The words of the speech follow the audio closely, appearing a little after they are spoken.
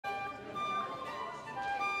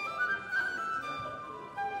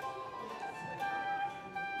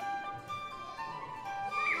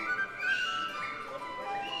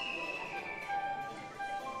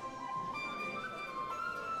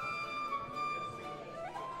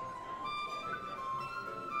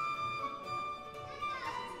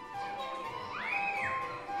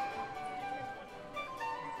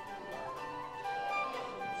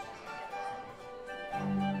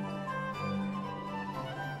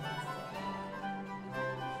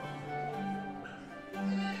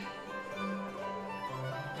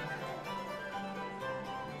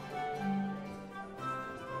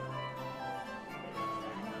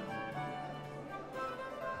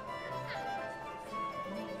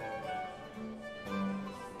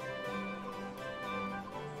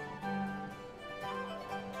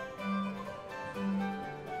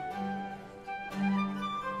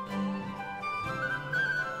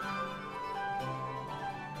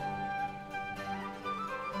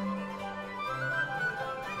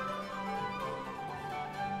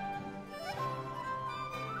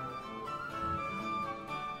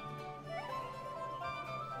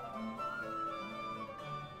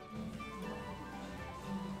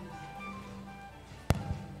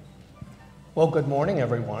Well, good morning,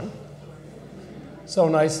 everyone. So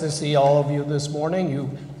nice to see all of you this morning.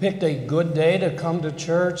 You picked a good day to come to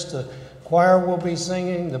church. The choir will be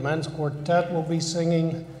singing. The men's quartet will be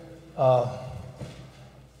singing. I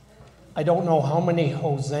don't know how many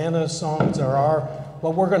Hosanna songs there are, but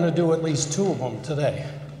we're going to do at least 2 of them today.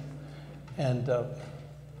 And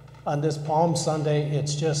on this Palm Sunday,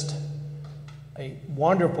 it's just a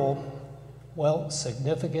wonderful,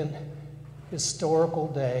 significant, historical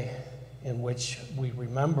day in which we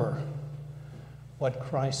remember what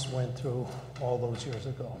Christ went through all those years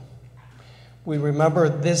ago. We remember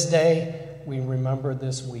this day, we remember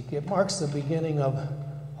this week. It marks the beginning of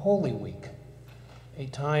Holy Week, a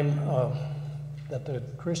time that the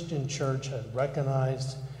Christian church has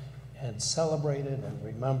recognized and celebrated and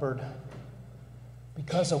remembered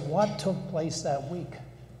because of what took place that week.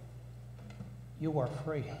 You are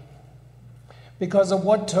free. Because of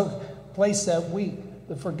what took place that week,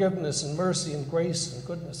 the forgiveness and mercy and grace and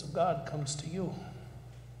goodness of God comes to you.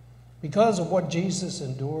 Because of what Jesus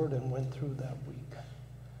endured and went through that week,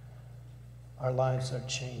 our lives are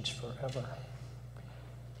changed forever.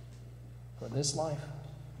 For this life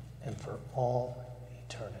and for all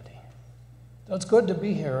eternity. So it's good to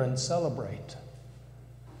be here and celebrate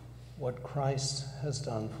what Christ has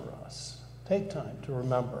done for us. Take time to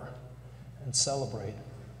remember and celebrate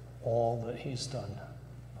all that he's done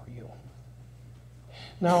for you.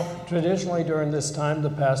 Now, traditionally during this time, the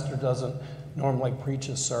pastor doesn't normally preach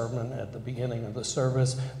a sermon at the beginning of the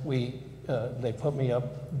service. They put me up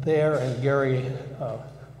there, and Gary,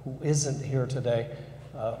 who isn't here today,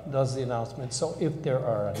 does the announcements. So if there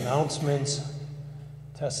are announcements,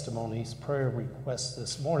 testimonies, prayer requests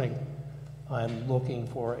this morning, I'm looking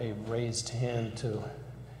for a raised hand to.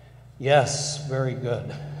 Yes, very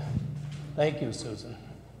good. Thank you, Susan.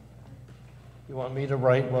 You want me to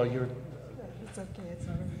write while you're... It's okay, it's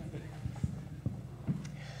all right.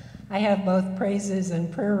 I have both praises and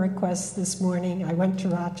prayer requests this morning. I went to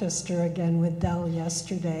Rochester again with Dell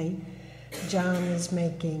yesterday. John is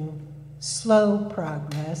making slow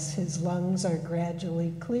progress. His lungs are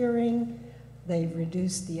gradually clearing. They've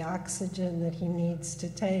reduced the oxygen that he needs to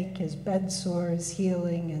take. His bed sore is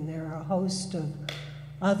healing, and there are a host of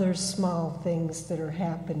other small things that are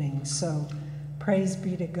happening. So praise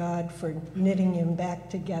be to God for knitting him back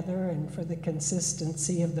together and for the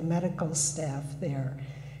consistency of the medical staff there.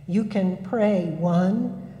 You can pray,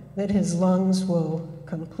 1, that his lungs will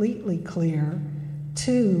completely clear,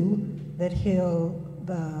 2, that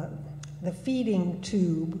the feeding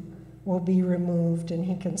tube will be removed and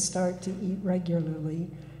he can start to eat regularly,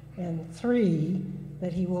 and 3,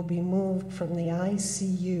 that he will be moved from the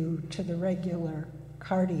ICU to the regular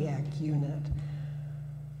cardiac unit.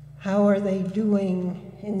 How are they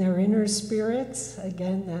doing in their inner spirits?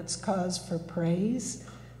 Again, that's cause for praise.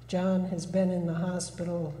 John has been in the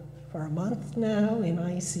hospital for a month now, in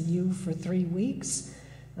ICU for 3 weeks.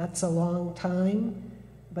 That's a long time,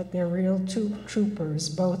 but they're real troopers,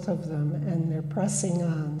 both of them, and they're pressing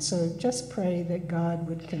on. So just pray that God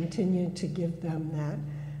would continue to give them that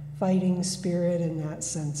fighting spirit and that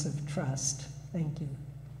sense of trust. Thank you.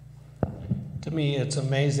 To me, it's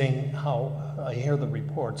amazing how I hear the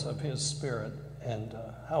reports of his spirit and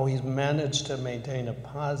how he's managed to maintain a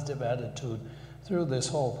positive attitude through this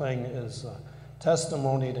whole thing is a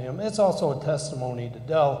testimony to him. It's also a testimony to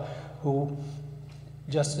Dell, who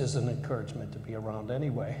just is an encouragement to be around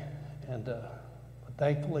anyway. And but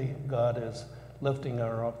thankfully, God is lifting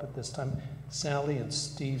her up at this time. Sally and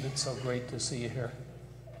Steve, it's so great to see you here.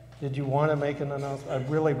 Did you want to make an announcement? I'm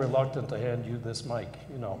really reluctant to hand you this mic,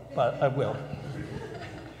 but I will.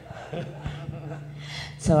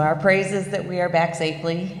 So our praise is that we are back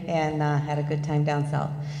safely and had a good time down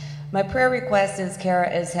south. My prayer request is Kara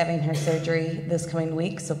is having her surgery this coming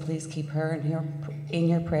week, so please keep her in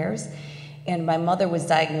your prayers. And my mother was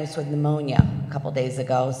diagnosed with pneumonia a couple days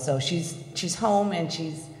ago, so she's home and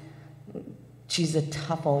she's a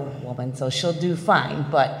tough old woman, so she'll do fine.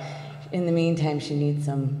 But in the meantime, she needs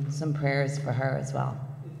some prayers for her as well.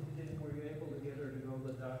 Were you able to get her to go to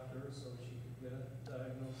the doctor so she could get a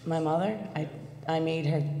diagnosis? My mother,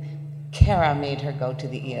 Kara made her go to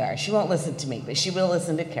the ER. She won't listen to me, but she will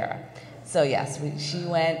listen to Kara. So yes, she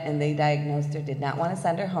went and they diagnosed her, did not want to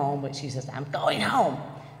send her home, but she says, I'm going home.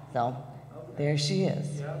 So there she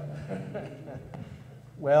is. Yeah.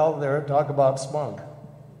 Well, talk about spunk.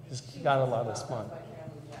 She's got a lot of spunk.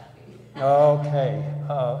 Okay.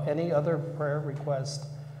 Any other prayer requests,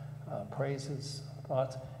 praises,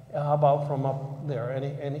 thoughts? How about from up there?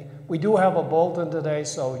 Any? We do have a bulletin today,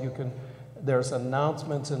 so you can. There's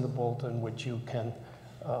announcements in the bulletin which you can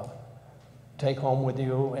take home with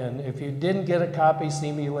you. And if you didn't get a copy,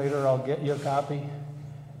 see me later. I'll get you a copy,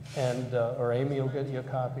 and or Amy will get you a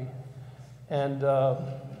copy. And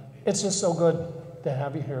it's just so good to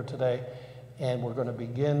have you here today. And we're going to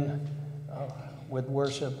begin with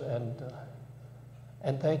worship.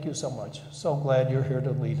 And thank you so much. So glad you're here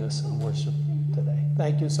to lead us in worship today.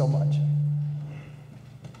 Thank you so much.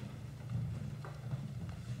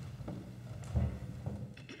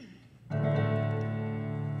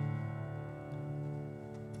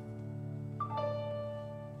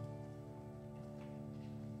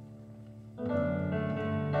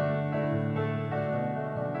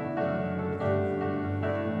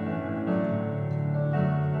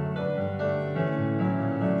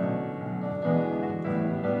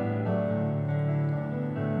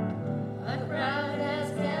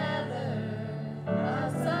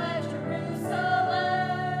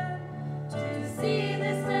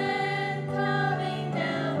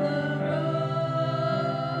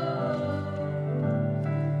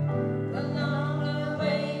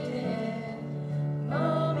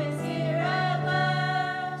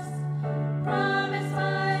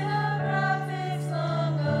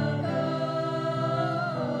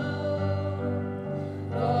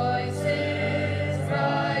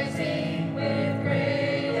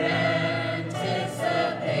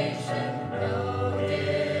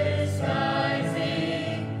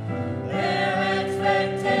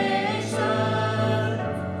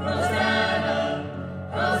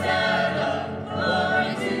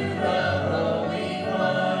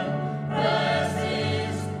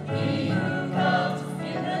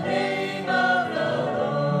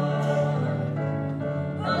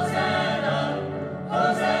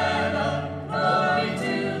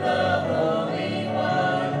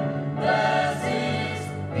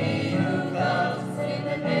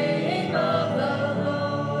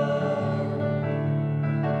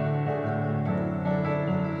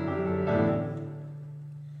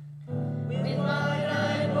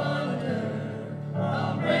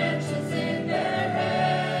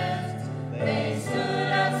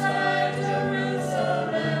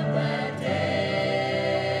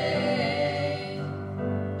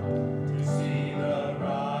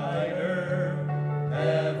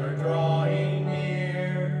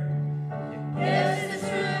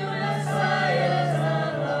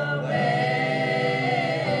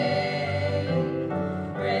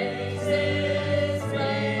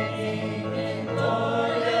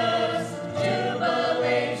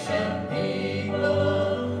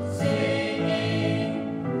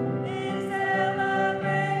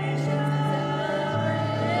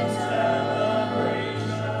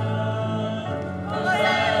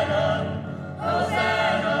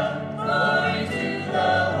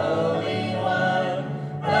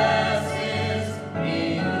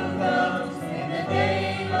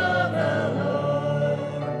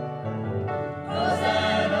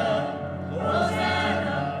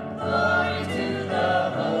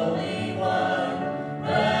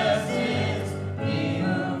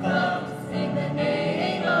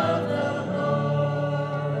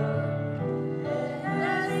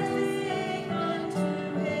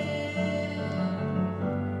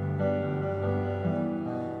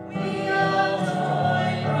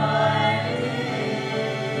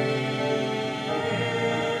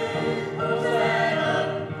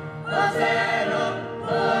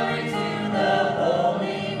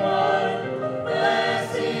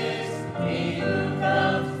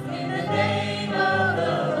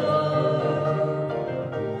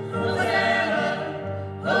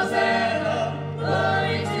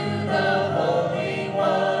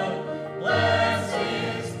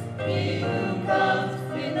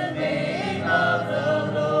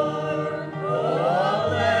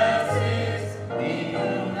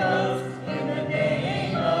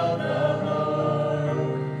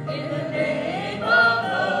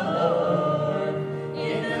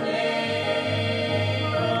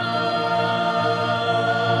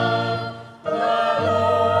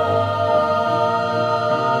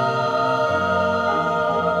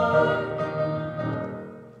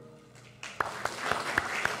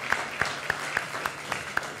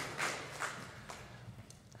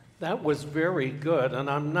 That was very good, and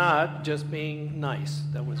I'm not just being nice.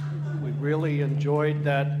 We really enjoyed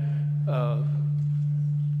that.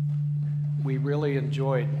 We really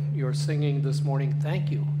enjoyed your singing this morning.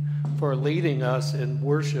 Thank you for leading us in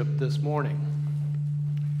worship this morning.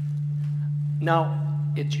 Now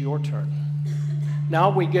it's your turn.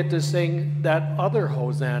 Now we get to sing that other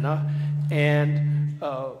Hosanna, and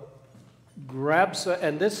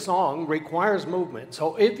and this song requires movement.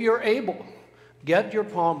 So if you're able, get your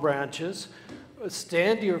palm branches,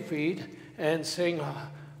 stand to your feet, and sing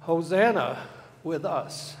Hosanna with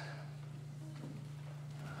us.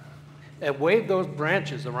 And wave those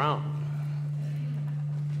branches around.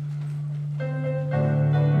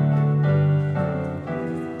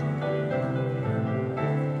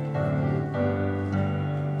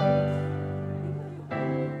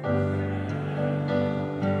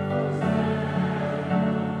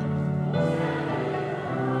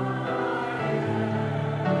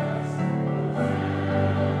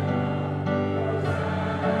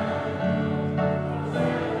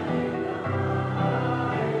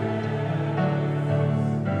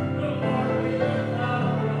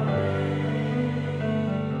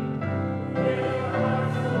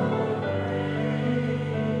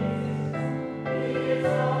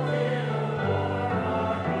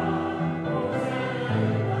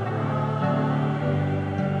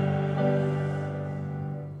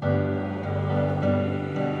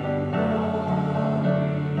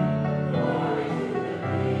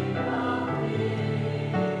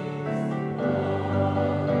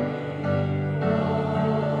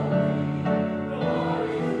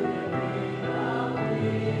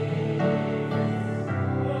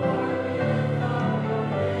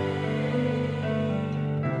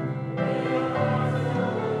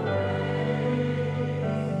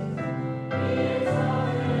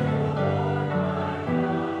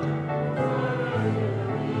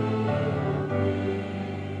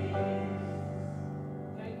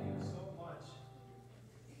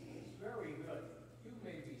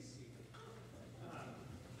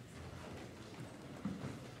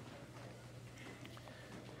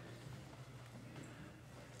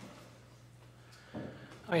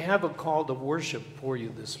 I have a call to worship for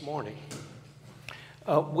you this morning,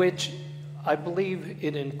 which I believe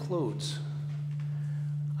it includes.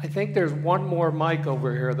 I think there's one more mic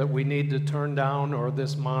over here that we need to turn down, or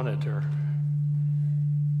this monitor.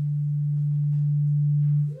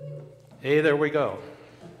 Hey, there we go.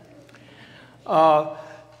 Psalm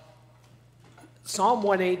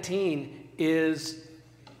 118 is,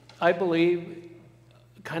 I believe,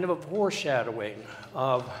 kind of a foreshadowing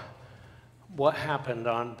of what happened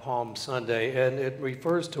on Palm Sunday, and it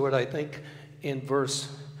refers to it, I think, in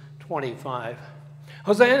verse 25.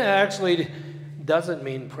 Hosanna actually doesn't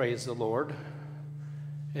mean praise the Lord.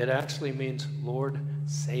 It actually means, Lord,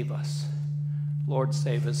 save us. Lord,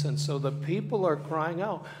 save us. And so the people are crying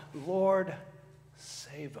out, Lord,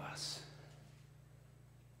 save us.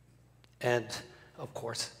 And, of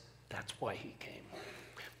course, that's why he came.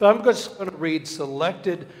 But I'm just going to read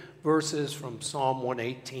selected verses from Psalm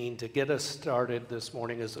 118 to get us started this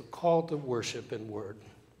morning as a call to worship in word.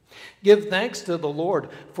 Give thanks to the Lord,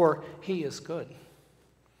 for he is good.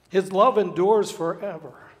 His love endures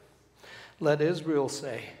forever. Let Israel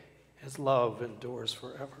say, his love endures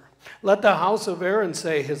forever. Let the house of Aaron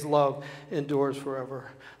say, his love endures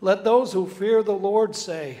forever. Let those who fear the Lord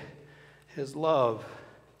say, his love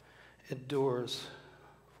endures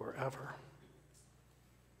forever.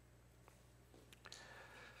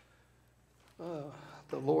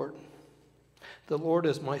 The Lord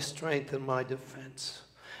is my strength and my defense,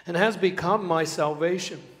 and has become my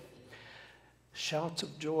salvation. Shouts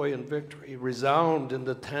of joy and victory resound in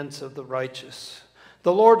the tents of the righteous.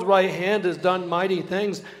 The Lord's right hand has done mighty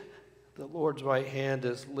things. The Lord's right hand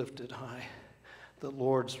is lifted high. The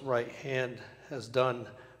Lord's right hand has done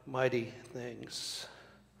mighty things.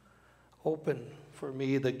 Open for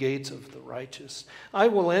me the gates of the righteous. I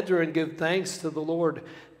will enter and give thanks to the Lord.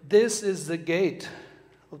 This is the gate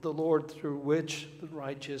of the Lord through which the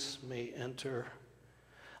righteous may enter.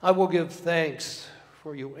 I will give thanks,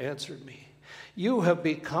 for you answered me. You have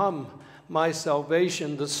become my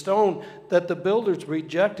salvation. The stone that the builders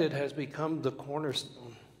rejected has become the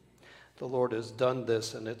cornerstone. The Lord has done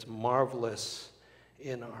this, and it's marvelous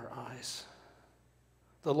in our eyes.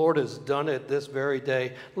 The Lord has done it this very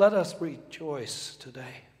day. Let us rejoice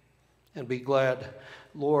today and be glad.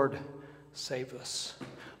 Lord, save us.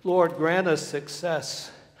 Lord, grant us success.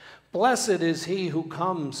 Blessed is he who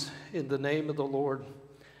comes in the name of the Lord.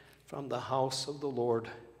 From the house of the Lord,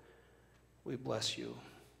 we bless you.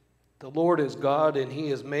 The Lord is God, and he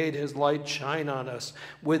has made his light shine on us.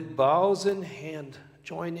 With boughs in hand,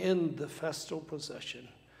 join in the festal procession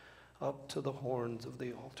up to the horns of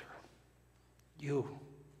the altar. You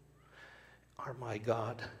are my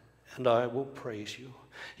God, and I will praise you.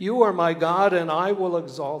 You are my God, and I will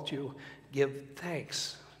exalt you. Give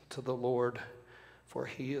thanks to the Lord, for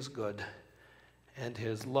he is good, and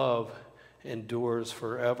his love endures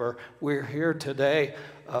forever. We're here today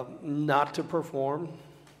not to perform,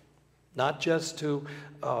 not just to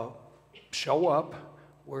show up.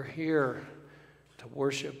 We're here to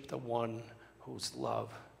worship the one whose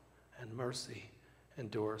love and mercy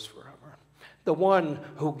endures forever. The one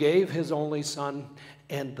who gave his only Son,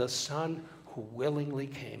 and the Son who willingly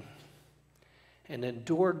came and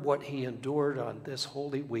endured what he endured on this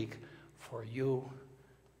Holy Week for you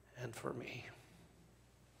and for me.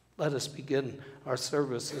 Let us begin our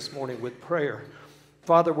service this morning with prayer.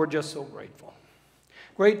 Father, we're just so grateful.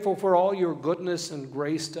 Grateful for all your goodness and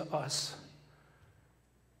grace to us,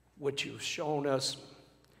 which you've shown us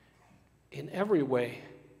in every way,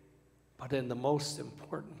 but in the most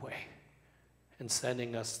important way, in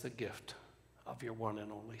sending us the gift of your one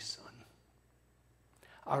and only Son.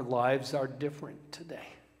 Our lives are different today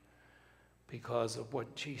because of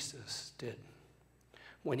what Jesus did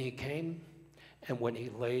when he came and when he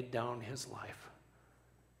laid down his life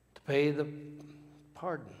to pay the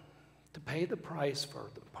pardon, to pay the price for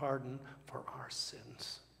the pardon for our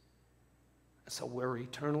sins. So we're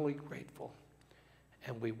eternally grateful,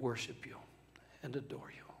 and we worship you and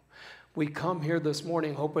adore you. We come here this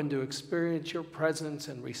morning hoping to experience your presence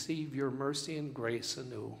and receive your mercy and grace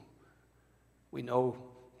anew. We know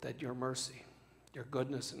that your mercy, your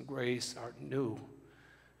goodness and grace are new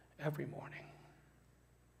every morning.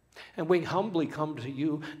 And we humbly come to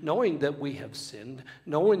you knowing that we have sinned,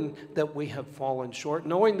 knowing that we have fallen short,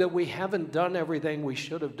 knowing that we haven't done everything we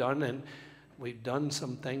should have done, and we've done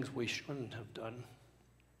some things we shouldn't have done.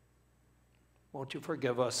 Won't you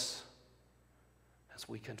forgive us as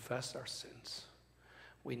we confess our sins?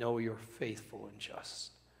 We know you're faithful and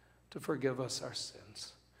just to forgive us our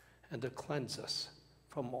sins and to cleanse us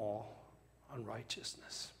from all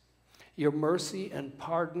unrighteousness. Your mercy and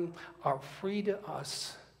pardon are free to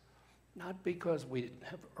us, not because we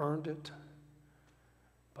have earned it,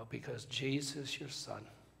 but because Jesus, your Son,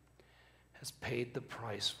 has paid the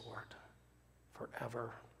price for it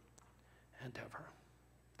forever and ever.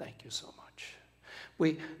 Thank you so much.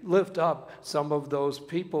 We lift up some of those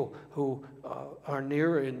people who are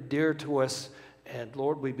near and dear to us. And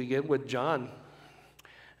Lord, we begin with John.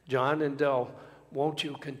 John and Dell, won't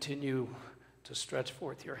you continue to stretch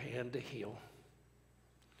forth your hand to heal?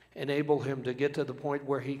 Enable him to get to the point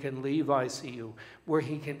where he can leave ICU, where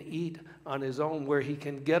he can eat on his own, where he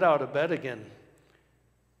can get out of bed again,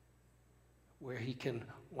 where he can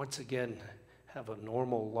once again have a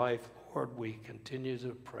normal life. Lord, we continue to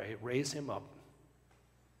pray. Raise him up.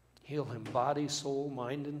 Heal him body, soul,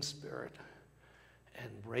 mind, and spirit, and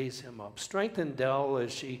raise him up. Strengthen Dell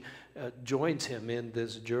as she joins him in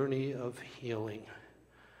this journey of healing.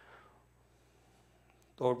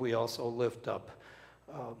 Lord, we also lift up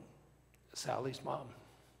Sally's mom.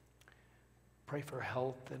 Pray for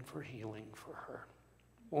health and for healing for her.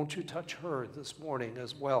 Won't you touch her this morning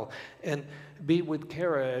as well? And be with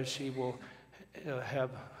Kara as she will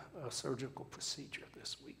have a surgical procedure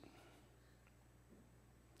this week.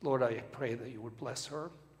 Lord, I pray that you would bless her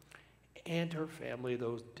and her family,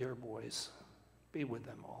 those dear boys. Be with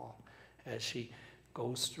them all as she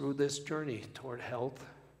goes through this journey toward health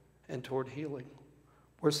and toward healing.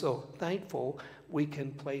 We're so thankful we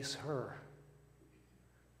can place her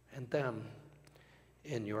and them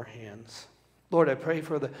in your hands. Lord, I pray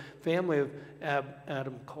for the family of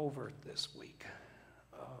Adam Covert this week.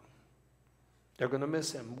 They're going to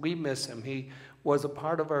miss him. We miss him. He was a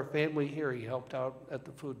part of our family here. He helped out at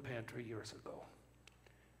the food pantry years ago.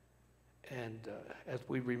 And as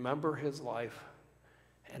we remember his life,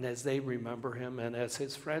 and as they remember him, and as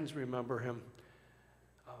his friends remember him,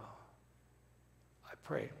 I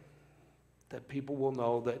pray that people will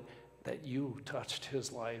know that you touched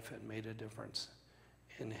his life and made a difference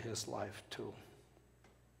in his life too.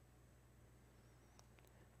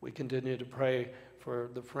 We continue to pray for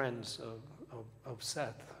the friends of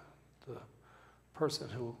Seth, the person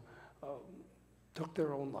who took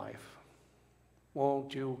their own life.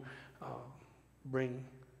 Won't you bring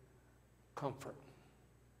comfort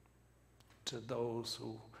to those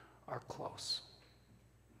who are close,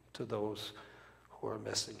 to those who are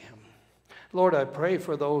missing him? Lord, I pray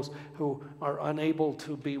for those who are unable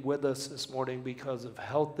to be with us this morning because of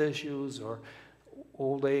health issues or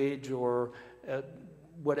old age or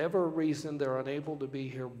whatever reason they're unable to be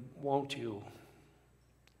here. Won't you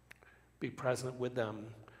be present with them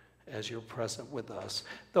as you're present with us?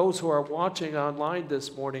 Those who are watching online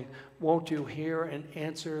this morning, won't you hear and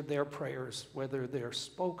answer their prayers, whether they're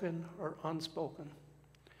spoken or unspoken?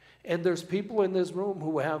 And there's people in this room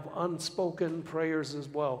who have unspoken prayers as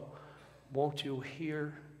well. Won't you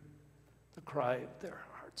hear the cry of their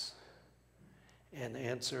hearts and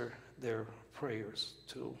answer their prayers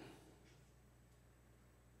too?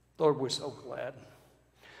 Lord, we're so glad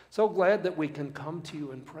that we can come to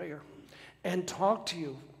you in prayer and talk to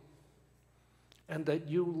you, and that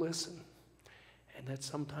you listen and that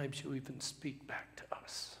sometimes you even speak back to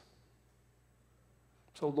us.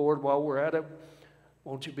 So, Lord, while we're at it,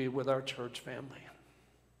 won't you be with our church family,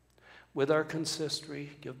 with our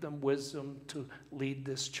consistory, give them wisdom to lead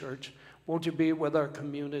this church. Won't you be with our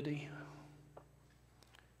community?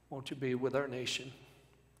 Won't you be with our nation?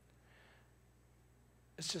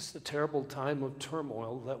 It's just a terrible time of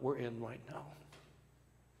turmoil that we're in right now.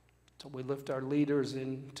 So we lift our leaders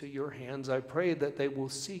into your hands. I pray that they will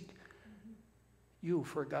seek you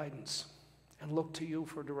for guidance and look to you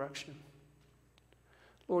for direction.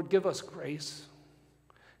 Lord, give us grace.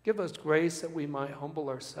 Give us grace that we might humble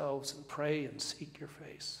ourselves and pray and seek your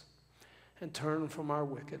face and turn from our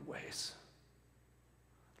wicked ways.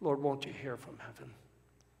 Lord, won't you hear from heaven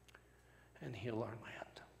and heal our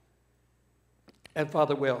land? And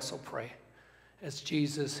Father, we also pray, as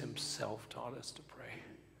Jesus himself taught us to pray,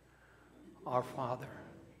 our Father,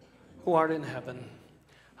 who art in heaven,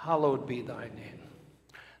 hallowed be thy name.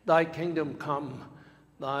 Thy kingdom come,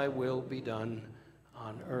 thy will be done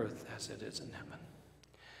on earth as it is in heaven.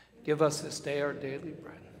 Give us this day our daily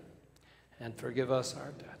bread, and forgive us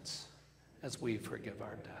our debts as we forgive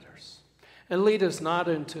our debtors. And lead us not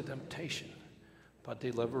into temptation, but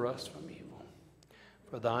deliver us from evil.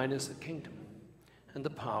 For thine is the kingdom, and the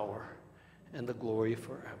power, and the glory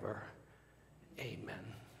forever.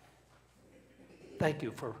 Amen. Thank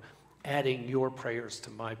you for adding your prayers to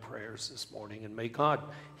my prayers this morning, and may God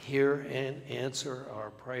hear and answer our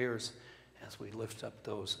prayers as we lift up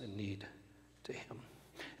those in need to him.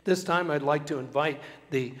 This time I'd like to invite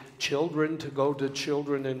the children to go to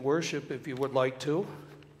Children in Worship if you would like to.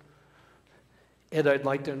 And I'd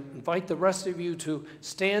like to invite the rest of you to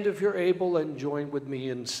stand if you're able and join with me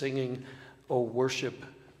in singing, "O Worship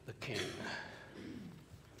the King."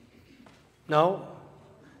 No?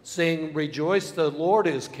 Sing, "Rejoice, the Lord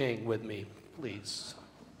is King" with me, please.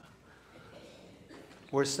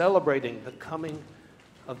 We're celebrating the coming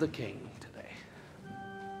of the King today.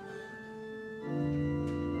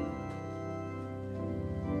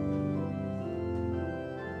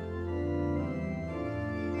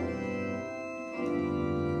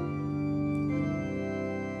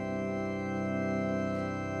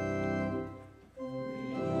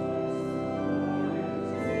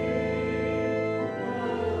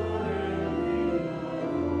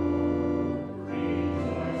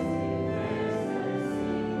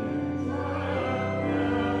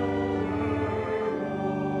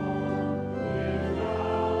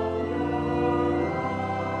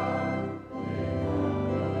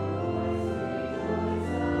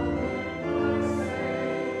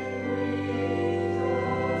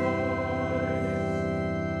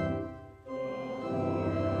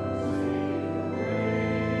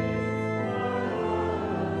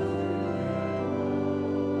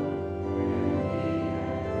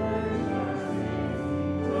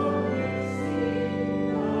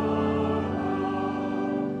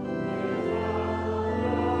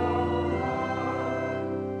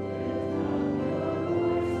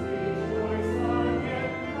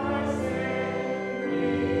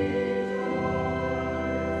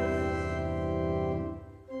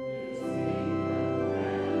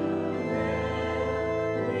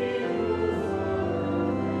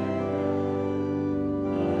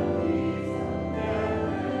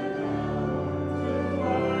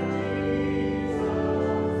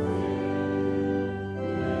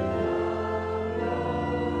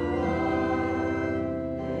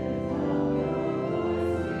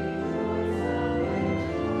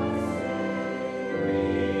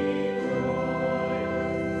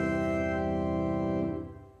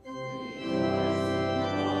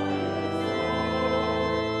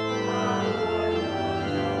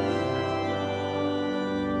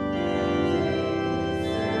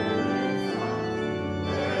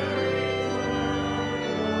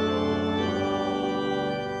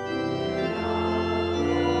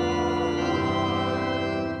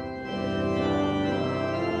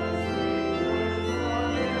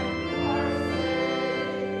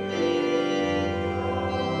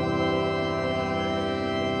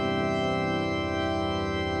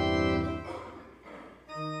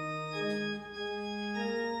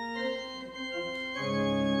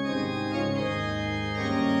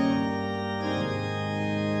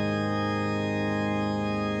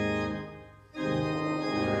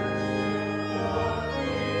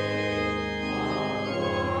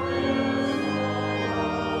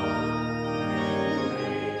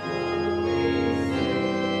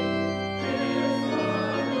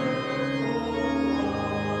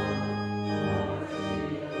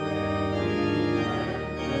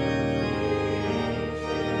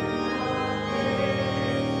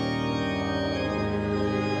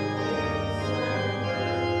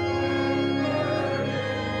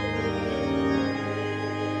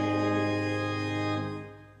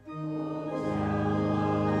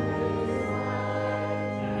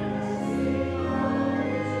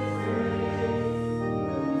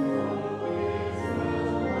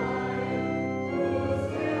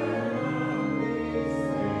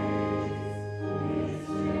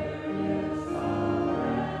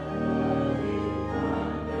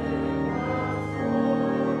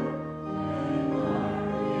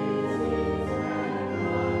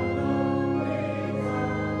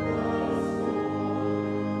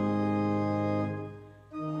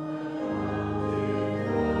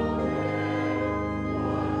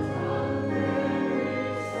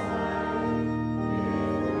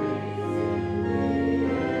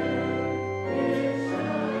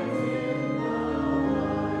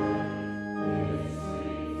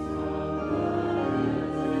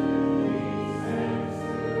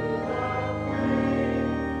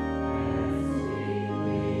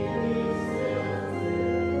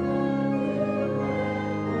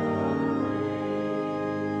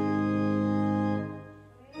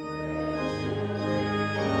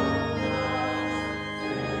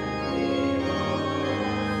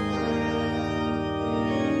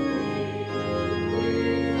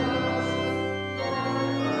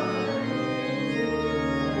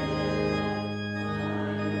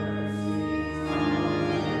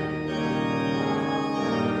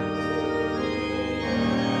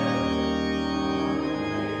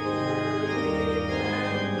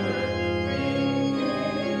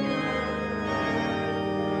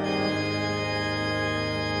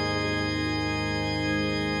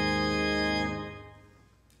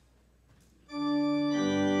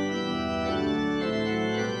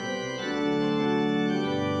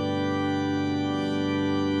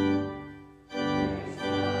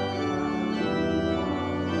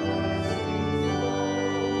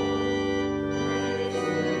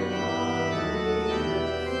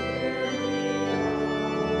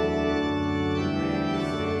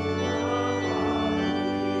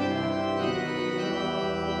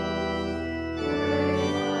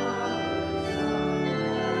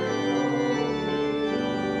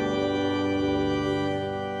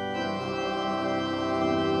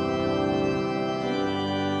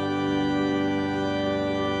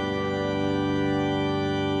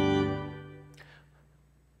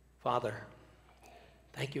 Father,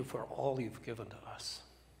 thank you for all you've given to us,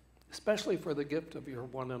 especially for the gift of your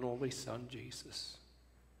one and only Son, Jesus.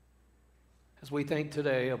 As we think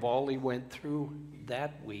today of all he went through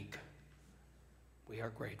that week, we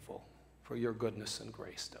are grateful for your goodness and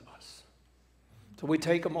grace to us. So we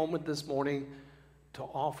take a moment this morning to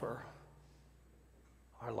offer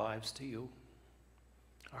our lives to you,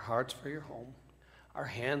 our hearts for your home, our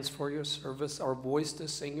hands for your service, our voice to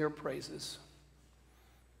sing your praises.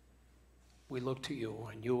 We look to you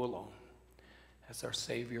and you alone as our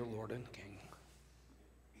Savior, Lord, and King.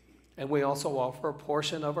 And we also offer a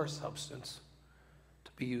portion of our substance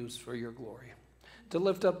to be used for your glory, to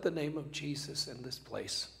lift up the name of Jesus in this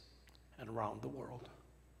place and around the world.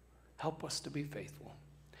 Help us to be faithful,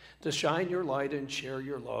 to shine your light and share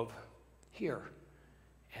your love here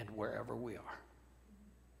and wherever we are.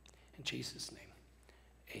 In Jesus'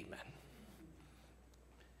 name, amen.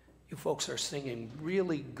 You folks are singing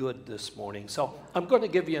really good this morning, so I'm going to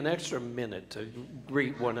give you an extra minute to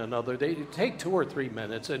greet one another. Take 2 or 3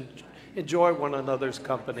 minutes and enjoy one another's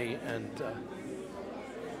company. And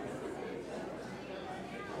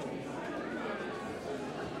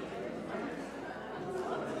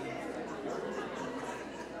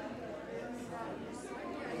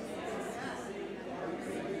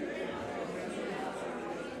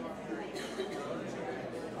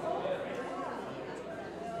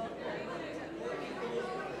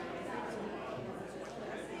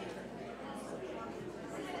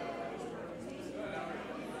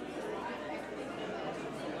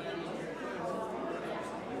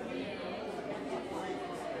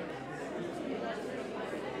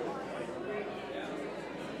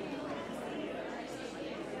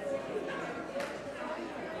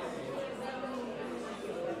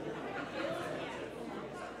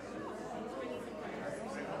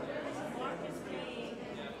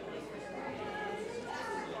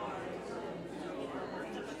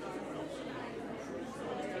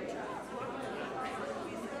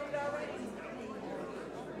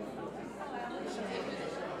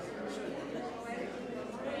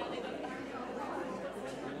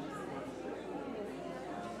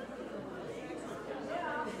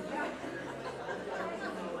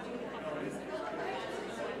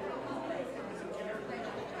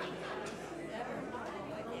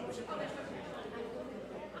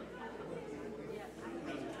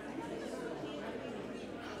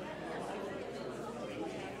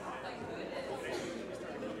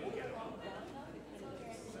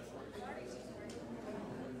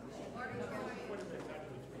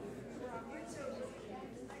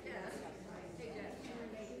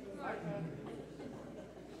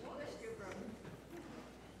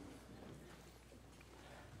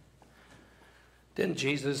didn't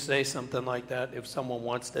Jesus say something like that? If someone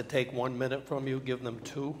wants to take 1 minute from you, give them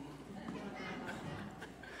 2.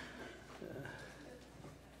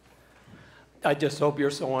 I just hope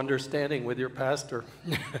you're so understanding with your pastor.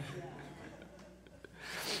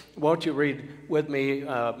 Won't you read with me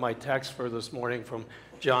my text for this morning from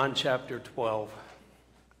John chapter 12.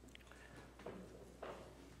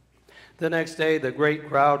 The next day, the great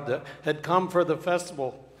crowd that had come for the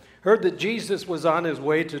festival heard that Jesus was on his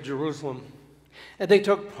way to Jerusalem. And they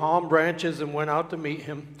took palm branches and went out to meet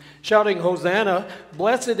him, shouting, "Hosanna!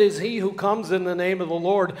 Blessed is he who comes in the name of the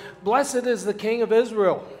Lord. Blessed is the King of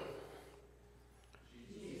Israel."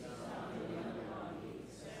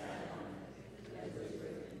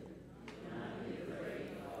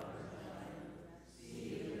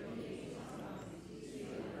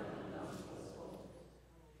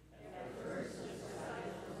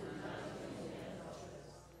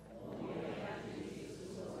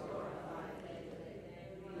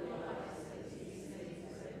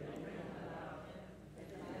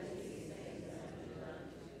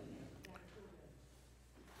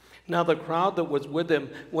 Now the crowd that was with him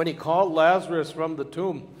when he called Lazarus from the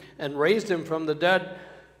tomb and raised him from the dead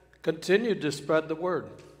continued to spread the word.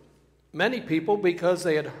 Many people, because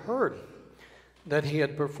they had heard that he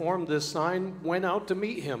had performed this sign, went out to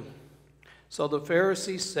meet him. So the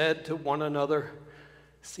Pharisees said to one another,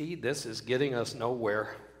 "See, this is getting us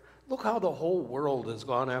nowhere. Look how the whole world has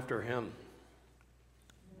gone after him."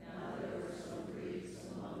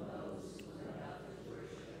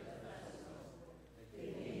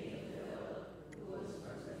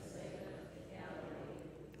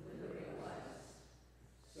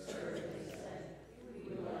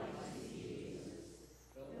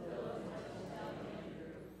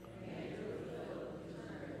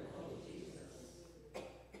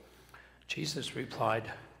 Jesus replied,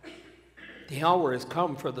 "The hour has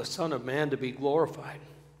come for the Son of Man to be glorified.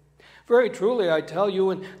 Very truly, I tell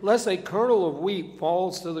you, unless a kernel of wheat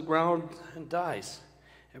falls to the ground and dies,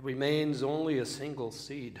 It remains only a single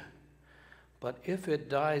seed. But if it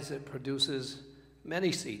dies, it produces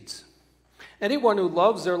many seeds. Anyone who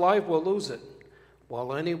loves their life will lose it,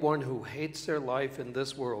 while anyone who hates their life in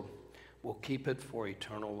this world will keep it for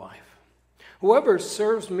eternal life. Whoever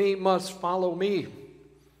serves me must follow me,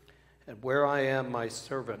 and where I am, my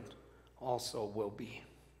servant also will be.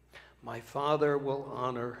 My Father will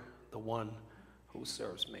honor the one who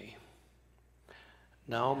serves me.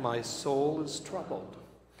 Now my soul is troubled,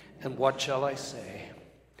 and what shall I say?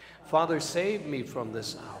 Father, save me from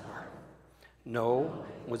this hour. No,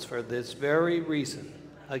 it was for this very reason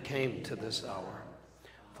I came to this hour.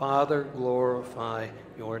 Father, glorify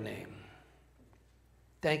your name.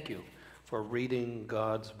 Thank you for reading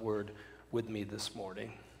God's word with me this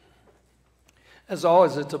morning. As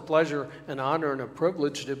always, it's a pleasure, an honor, and a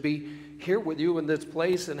privilege to be here with you in this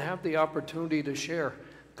place and have the opportunity to share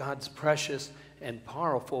God's precious and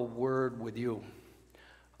powerful word with you.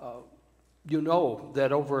 You know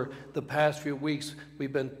that over the past few weeks,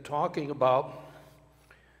 we've been talking about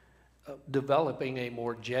developing a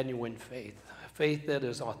more genuine faith, a faith that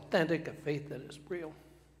is authentic, a faith that is real.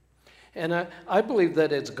 And I believe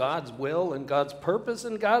that it's God's will and God's purpose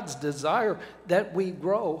and God's desire that we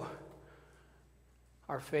grow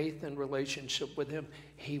our faith and relationship with him.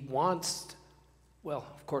 He wants, well,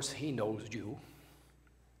 of course, he knows you,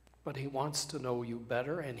 but he wants to know you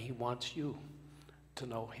better, and he wants you to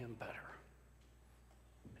know him better.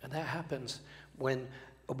 And that happens when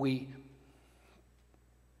we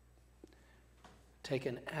take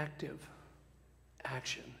an active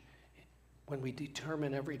action, when we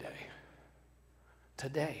determine every day,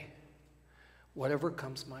 today, whatever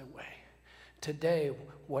comes my way, today,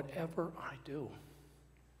 whatever I do,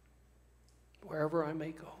 wherever I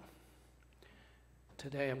may go,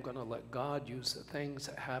 today I'm going to let God use the things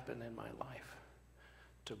that happen in my life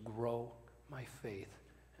to grow my faith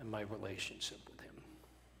and my relationship with him.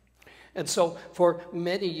 And so for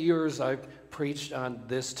many years I've preached on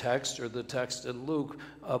this text, or the text in Luke,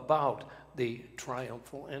 about the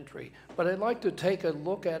triumphal entry. But I'd like to take a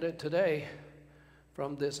look at it today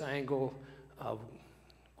from this angle of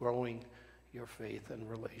growing your faith and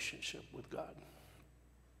relationship with God.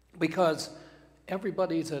 Because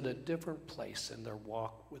everybody's at a different place in their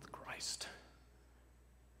walk with Christ.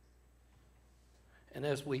 And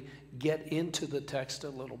as we get into the text a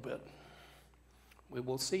little bit, we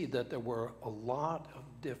will see that there were a lot of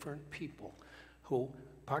different people who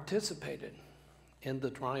participated in the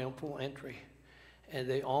triumphal entry. And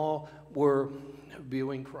they all were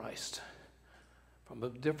viewing Christ from a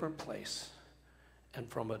different place and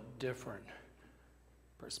from a different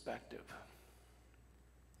perspective.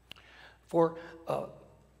 For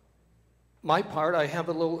my part, I have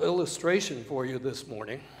a little illustration for you this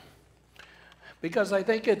morning, because I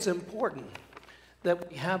think it's important that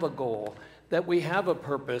we have a goal, that we have a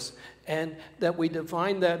purpose, and that we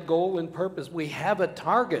define that goal and purpose. We have a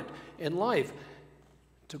target in life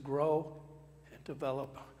to grow and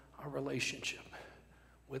develop our relationship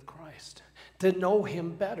with Christ, to know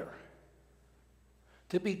him better,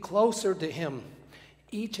 to be closer to him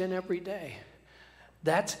each and every day.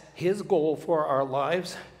 That's his goal for our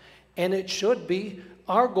lives, and it should be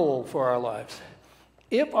our goal for our lives.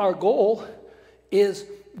 If our goal is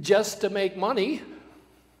just to make money,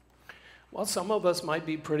 well, some of us might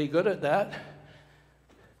be pretty good at that,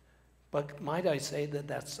 but might I say that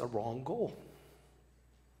that's the wrong goal?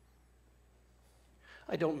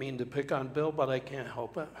 I don't mean to pick on Bill, but I can't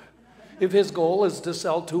help it. If his goal is to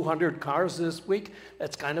sell 200 cars this week,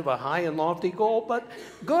 that's kind of a high and lofty goal, but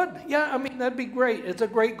good. Yeah, I mean, that'd be great. It's a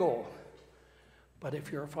great goal. But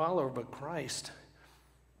if you're a follower of Christ,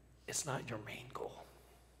 it's not your main goal.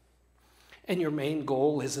 And your main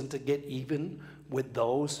goal isn't to get even with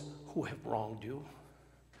those who have wronged you.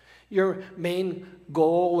 Your main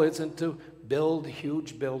goal isn't to build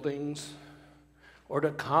huge buildings or to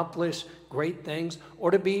accomplish great things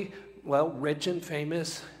or to be, well, rich and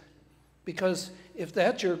famous. Because if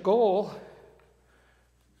that's your goal,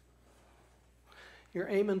 you're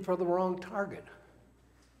aiming for the wrong target.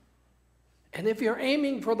 And if you're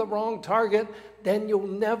aiming for the wrong target, then you'll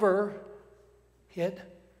never hit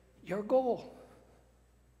your goal.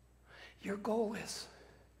 Your goal is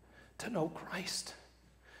to know Christ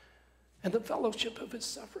and the fellowship of his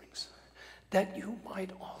sufferings, that you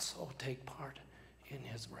might also take part in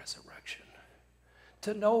his resurrection,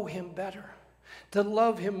 to know him better, to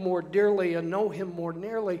love him more dearly and know him more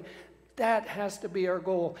nearly. That has to be our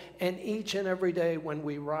goal. And each and every day when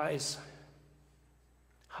we rise,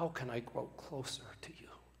 how can I grow closer to you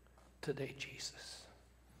today, Jesus?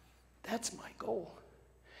 That's my goal.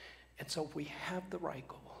 And so if we have the right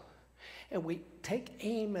goal, and we take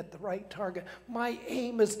aim at the right target. My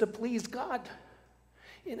aim is to please God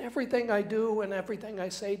in everything I do and everything I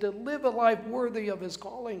say, to live a life worthy of his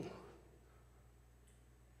calling.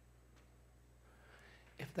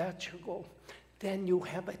 If that's your goal, then you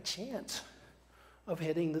have a chance of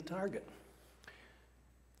hitting the target.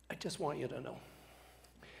 I just want you to know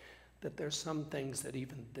that there's some things that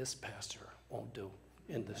even this pastor won't do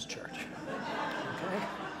in this church. Okay?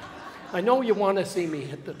 I know you want to see me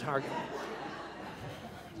hit the target.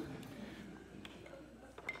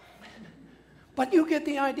 But you get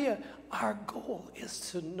the idea. Our goal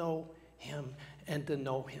is to know him and to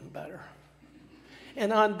know him better.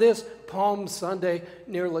 And on this Palm Sunday,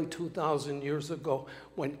 nearly 2,000 years ago,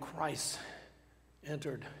 when Christ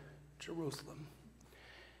entered Jerusalem,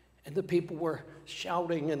 and the people were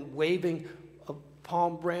shouting and waving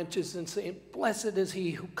palm branches and saying, "Blessed is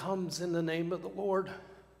he who comes in the name of the Lord."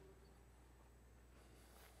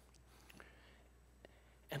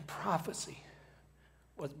 And prophecy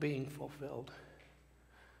was being fulfilled.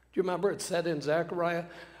 Do you remember it said in Zechariah,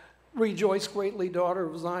 "Rejoice greatly, daughter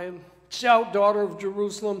of Zion. Shout, daughter of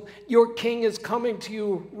Jerusalem. Your king is coming to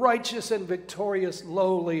you, righteous and victorious,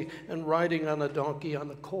 lowly, and riding on a donkey, on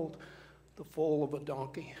the colt, the foal of a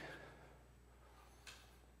donkey."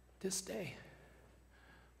 This day,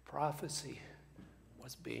 prophecy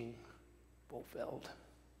was being fulfilled.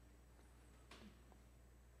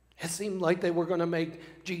 It seemed like they were going to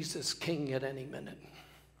make Jesus king at any minute.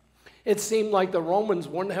 It seemed like the Romans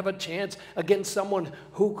wouldn't have a chance against someone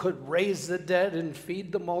who could raise the dead and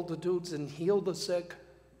feed the multitudes and heal the sick.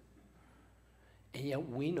 And yet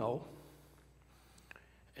we know,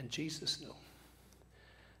 and Jesus knew,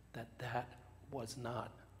 that that was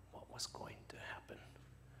not what was going to happen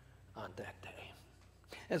on that day.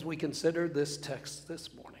 As we consider this text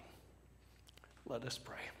this morning, let us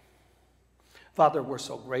pray. Father, we're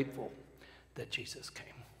so grateful that Jesus came.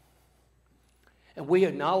 And we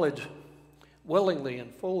acknowledge willingly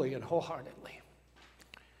and fully and wholeheartedly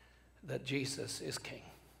that Jesus is King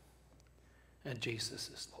and Jesus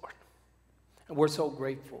is Lord. And we're so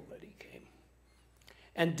grateful that he came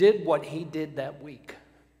and did what he did that week,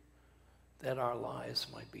 that our lives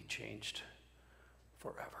might be changed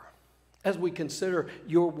forever. As we consider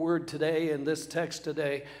your word today and this text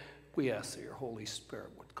today, we ask that your Holy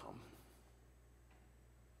Spirit would come.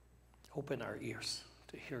 Open our ears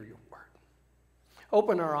to hear your word.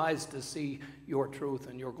 Open our eyes to see your truth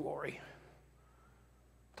and your glory.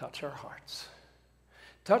 Touch our hearts.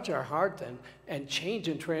 Touch our heart and change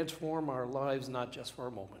and transform our lives, not just for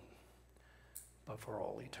a moment, but for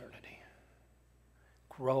all eternity.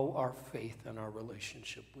 Grow our faith and our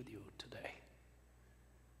relationship with you today.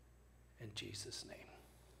 In Jesus' name,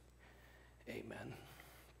 amen.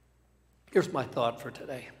 Here's my thought for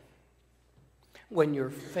today. When your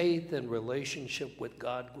faith and relationship with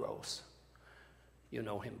God grows, you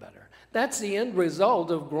know him better. That's the end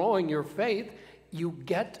result of growing your faith. You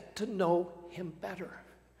get to know him better.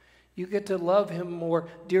 You get to love him more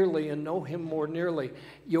dearly and know him more nearly.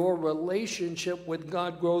 Your relationship with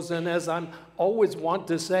God grows, and as I'm always want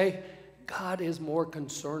to say, God is more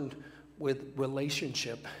concerned with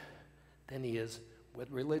relationship than he is with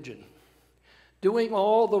religion. Doing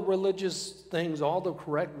all the religious things, all the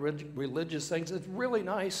correct religious things, is really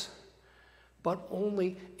nice, but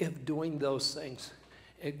only if doing those things,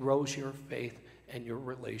 it grows your faith and your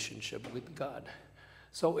relationship with God.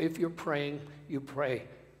 So if you're praying, you pray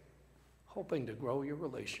hoping to grow your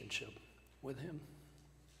relationship with him.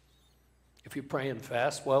 If you pray and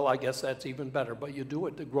fast, well, I guess that's even better, but you do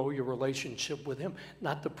it to grow your relationship with him,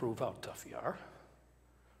 not to prove how tough you are.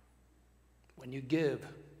 When you give,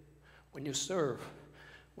 when you serve,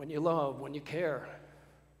 when you love, when you care,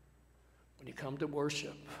 when you come to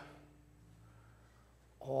worship,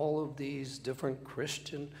 all of these different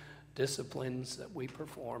Christian disciplines that we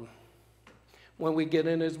perform. When we get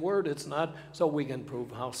in his word, it's not so we can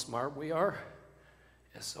prove how smart we are.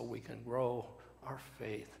 It's so we can grow our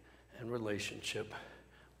faith and relationship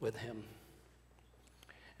with him.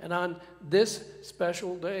 And on this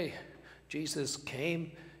special day, Jesus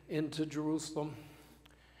came into Jerusalem,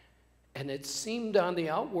 and it seemed on the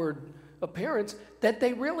outward appearance that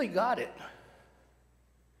they really got it.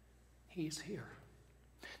 He's here.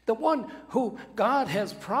 The one who God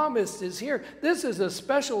has promised is here. This is a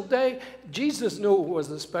special day. Jesus knew it was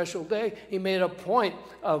a special day. He made a point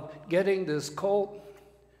of getting this colt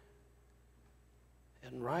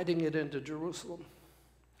and riding it into Jerusalem.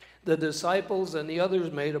 The disciples and the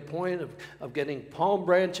others made a point of getting palm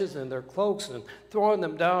branches in their cloaks and throwing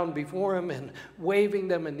them down before him and waving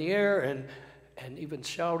them in the air and even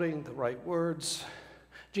shouting the right words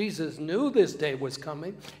Jesus knew this day was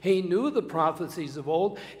coming. He knew the prophecies of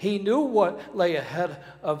old. He knew what lay ahead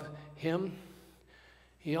of him.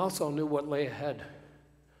 He also knew what lay ahead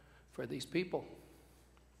for these people.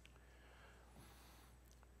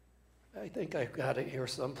 I think I've got it here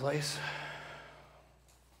someplace.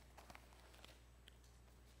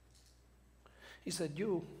 He said,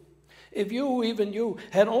 if you, even you,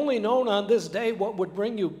 had only known on this day what would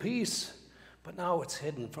bring you peace, but now it's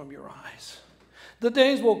hidden from your eyes. The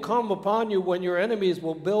days will come upon you when your enemies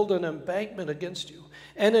will build an embankment against you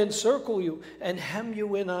and encircle you and hem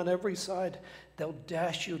you in on every side. They'll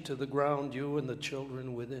dash you to the ground, you and the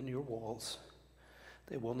children within your walls.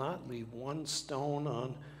 They will not leave one stone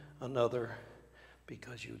on another,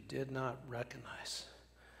 because you did not recognize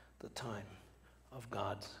the time of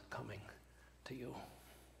God's coming to you.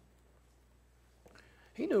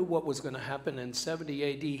 He knew what was going to happen in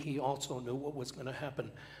 70 AD. He also knew what was going to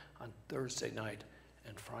happen on Thursday night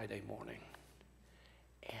and Friday morning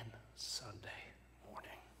and Sunday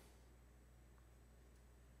morning.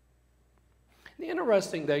 The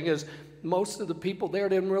interesting thing is, most of the people there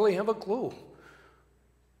didn't really have a clue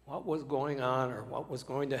what was going on or what was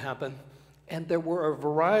going to happen. And there were a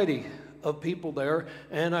variety of people there,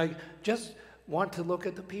 and I just want to look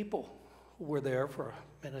at the people who were there for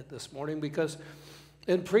a minute this morning, because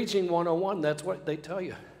in Preaching 101, that's what they tell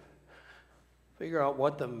you. Figure out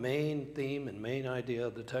what the main theme and main idea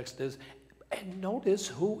of the text is, and notice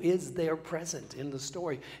who is there present in the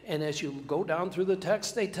story. And as you go down through the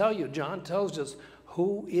text, they tell you, John tells us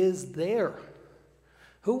who is there.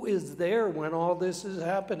 Who is there when all this is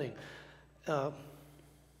happening?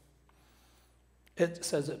 It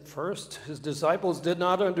says at first, his disciples did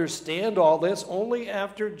not understand all this. Only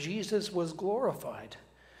after Jesus was glorified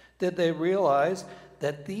did they realize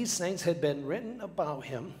that these things had been written about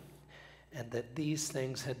him and that these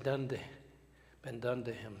things had been done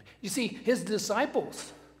to him. You see, his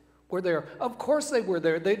disciples were there. Of course they were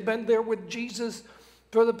there. They'd been there with Jesus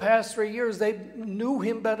for the past 3 years. They knew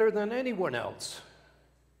him better than anyone else.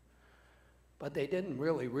 But they didn't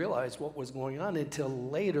really realize what was going on until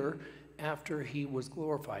later, after he was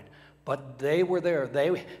glorified. But they were there.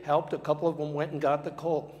 They helped. A couple of them went and got the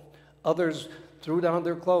colt. Others threw down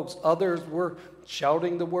their cloaks. Others were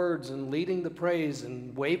shouting the words and leading the praise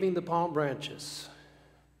and waving the palm branches.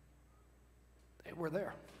 They were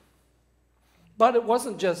there. But it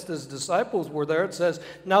wasn't just his disciples were there. It says,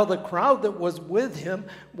 now the crowd that was with him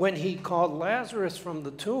when he called Lazarus from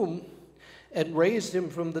the tomb and raised him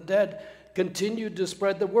from the dead continued to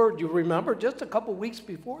spread the word. You remember, just a couple weeks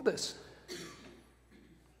before this,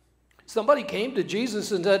 somebody came to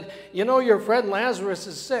Jesus and said, you know, your friend Lazarus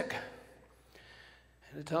is sick.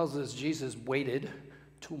 And it tells us Jesus waited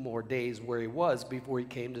 2 more days where he was before he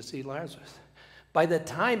came to see Lazarus. By the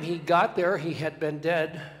time he got there, he had been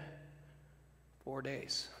dead 4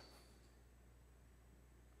 days.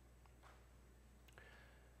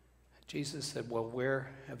 Jesus said, well, where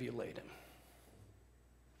have you laid him?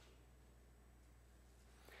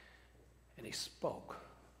 And he spoke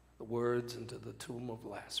the words into the tomb of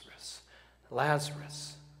Lazarus.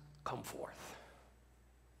 Lazarus, come forth.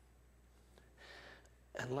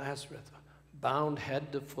 And Lazarus, bound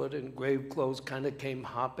head to foot in grave clothes, kind of came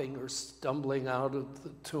hopping or stumbling out of the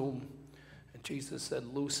tomb. And Jesus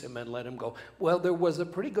said, loose him and let him go. Well, there was a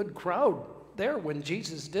pretty good crowd there when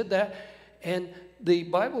Jesus did that. And the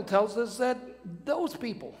Bible tells us that those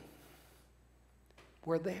people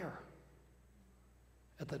were there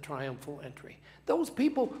at the triumphal entry. Those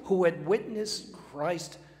people who had witnessed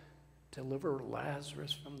Christ deliver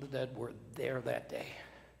Lazarus from the dead were there that day.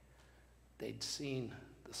 They'd seen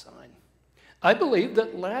the sign. I believe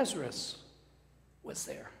that Lazarus was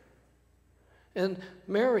there. And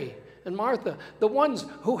Mary and Martha, the ones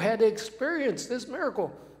who had experienced this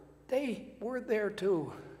miracle, they were there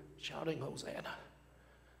too, shouting, Hosanna.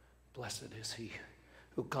 Blessed is he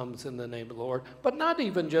who comes in the name of the Lord. But not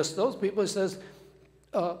even just those people. It says,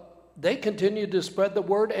 they continued to spread the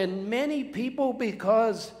word, and many people,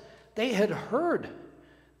 because they had heard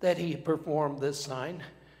that he performed this sign,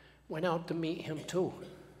 went out to meet him too.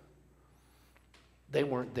 They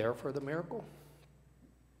weren't there for the miracle.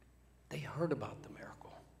 They heard about the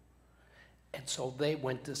miracle. And so they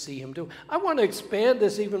went to see him too. I want to expand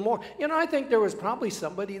this even more. You know, I think there was probably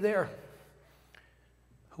somebody there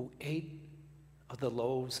who ate of the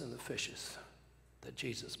loaves and the fishes that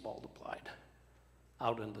Jesus multiplied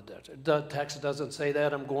out in the desert. The text doesn't say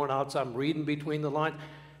that. I'm going out, so I'm reading between the lines.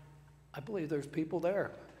 I believe there's people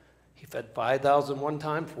there. He fed 5,000 one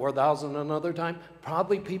time, 4,000 another time.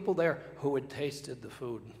 Probably people there who had tasted the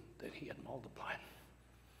food that he had multiplied.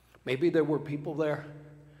 Maybe there were people there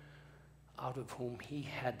out of whom he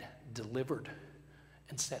had delivered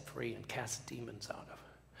and set free and cast demons out of.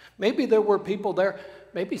 Maybe there were people there.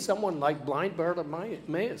 Maybe someone like blind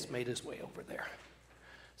Bartimaeus made his way over there.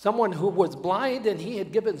 Someone who was blind and he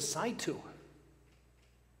had given sight to.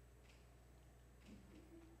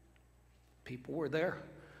 People were there.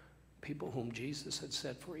 People whom Jesus had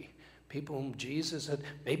set free. People whom Jesus had,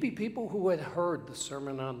 maybe people who had heard the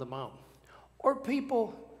Sermon on the Mount. Or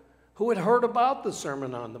people who had heard about the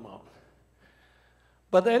Sermon on the Mount.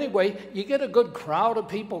 But anyway, you get a good crowd of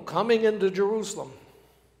people coming into Jerusalem.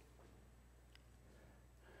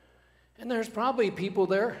 And there's probably people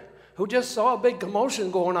there who just saw a big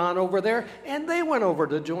commotion going on over there, and they went over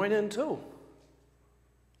to join in too.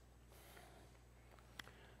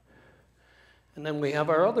 And then we have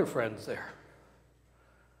our other friends there,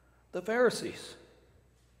 the Pharisees.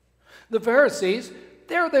 The Pharisees,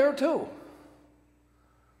 they're there too.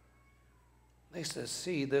 They said,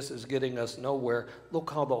 see, this is getting us nowhere.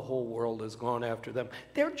 Look how the whole world has gone after them.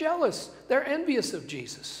 They're jealous. They're envious of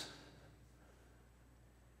Jesus.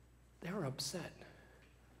 They're upset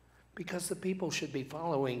because the people should be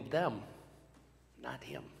following them, not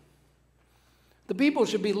him. The people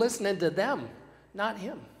should be listening to them, not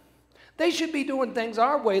him. They should be doing things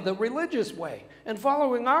our way, the religious way, and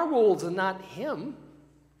following our rules and not him.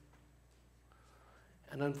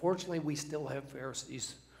 And unfortunately, we still have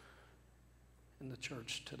Pharisees in the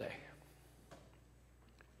church today.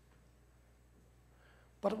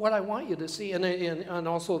 But what I want you to see, and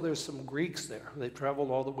also there's some Greeks there. They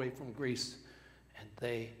traveled all the way from Greece, and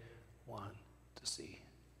they want to see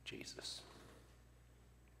Jesus.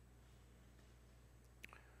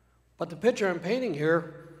 But the picture I'm painting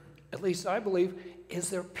here, at least I believe, is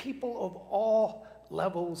there people of all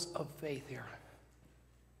levels of faith here.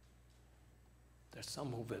 There's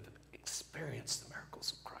some who have experienced the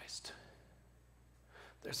miracles of Christ.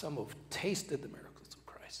 There's some who've tasted the miracles of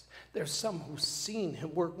Christ. There's some who've seen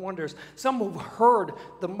him work wonders. Some who've heard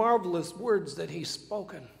the marvelous words that he's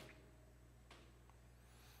spoken.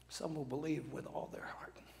 Some who believe with all their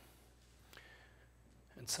heart.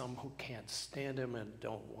 And some who can't stand him and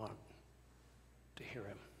don't want to hear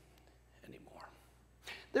him anymore.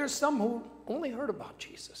 There's some who only heard about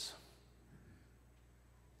Jesus.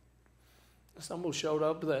 Some who showed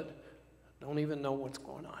up that don't even know what's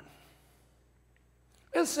going on.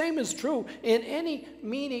 The same is true in any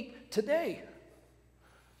meeting today.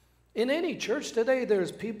 In any church today,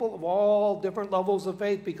 there's people of all different levels of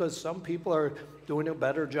faith because some people are doing a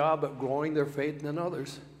better job at growing their faith than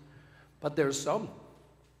others. But there's some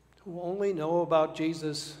who only know about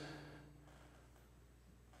Jesus,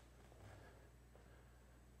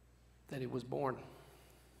 that he was born.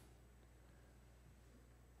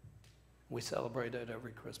 We celebrate it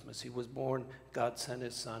every Christmas. He was born, God sent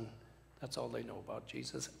his son. That's all they know about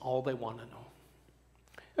Jesus, all they want to know.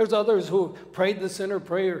 There's others who prayed the sinner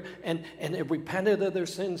prayer and have repented of their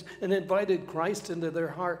sins and invited Christ into their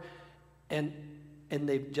heart, and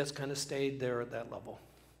they've just kind of stayed there at that level.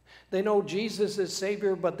 They know Jesus is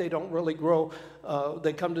Savior, but they don't really grow.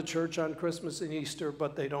 They come to church on Christmas and Easter,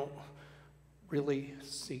 but they don't really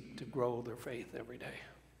seek to grow their faith every day.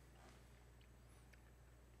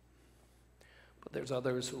 But there's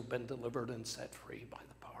others who've been delivered and set free by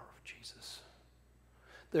the power of Jesus.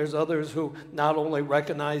 There's others who not only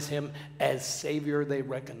recognize him as Savior, they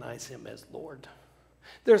recognize him as Lord.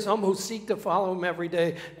 There's some who seek to follow him every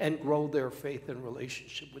day and grow their faith and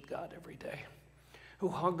relationship with God every day, who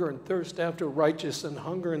hunger and thirst after righteousness and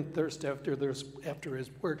hunger and thirst after his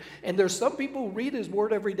word. And there's some people who read his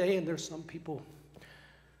word every day, and there's some people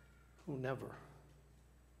who never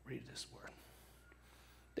read his word.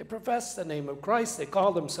 They profess the name of Christ. They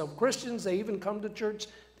call themselves Christians. They even come to church.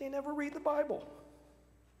 They never read the Bible.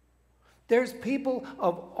 There's people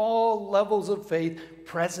of all levels of faith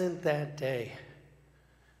present that day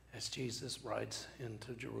as Jesus rides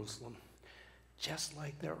into Jerusalem, just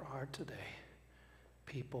like there are today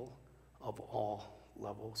people of all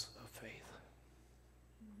levels of faith.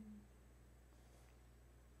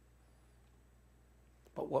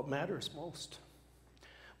 But what matters most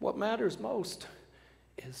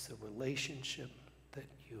is the relationship that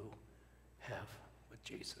you have with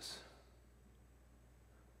Jesus.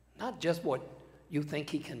 Not just what you think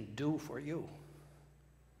he can do for you,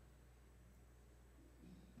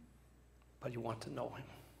 but you want to know him.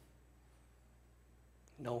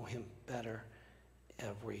 Know him better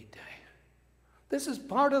every day. This is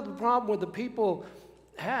part of the problem the people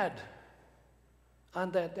had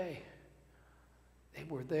on that day. They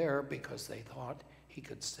were there because they thought he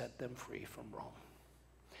could set them free from Rome.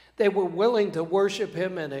 They were willing to worship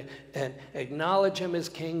him and acknowledge him as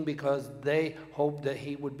king because they hoped that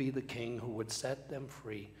he would be the king who would set them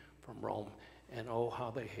free from Rome. And oh,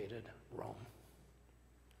 how they hated Rome.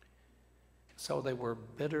 So they were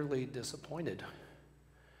bitterly disappointed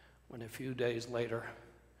when a few days later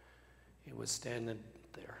he was standing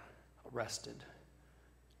there, arrested,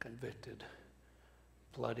 convicted,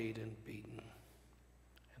 bloodied and beaten,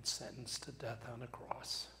 and sentenced to death on a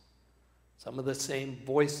cross. Some of the same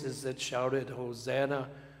voices that shouted Hosanna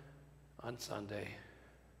on Sunday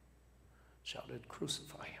shouted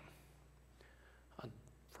crucify him on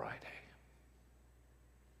Friday.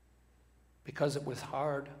 Because it was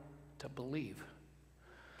hard to believe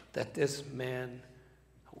that this man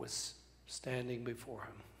who was standing before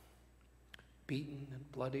him, beaten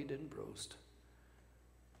and bloodied and bruised,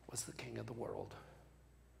 was the king of the world,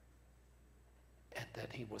 and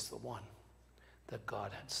that he was the one that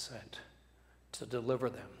God had sent to deliver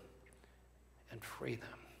them and free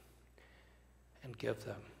them and give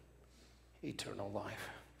them eternal life.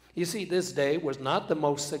 You see, this day was not the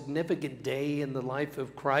most significant day in the life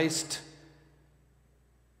of Christ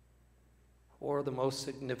or the most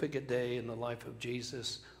significant day in the life of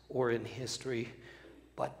Jesus or in history,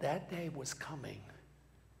 but that day was coming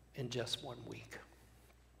in just 1 week.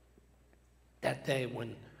 That day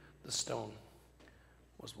when the stone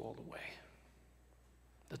was rolled away,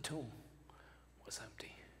 the tomb was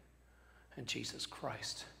empty, and Jesus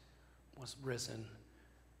Christ was risen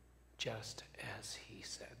just as he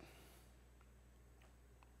said.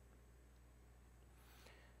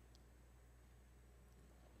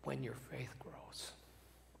 When your faith grows,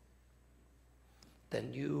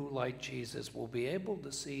 then you, like Jesus, will be able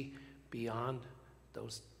to see beyond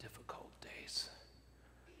those difficult days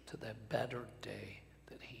to that better day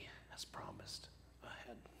that he has promised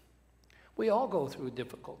ahead. We all go through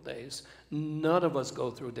difficult days. None of us go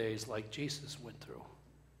through days like Jesus went through.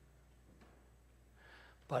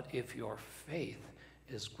 But if your faith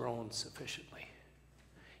is grown sufficiently,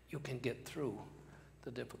 you can get through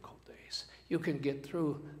the difficult days. You can get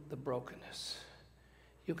through the brokenness.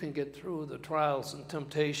 You can get through the trials and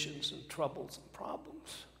temptations and troubles and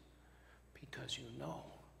problems because you know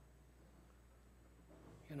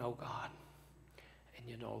God, and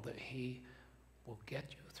you know that he will get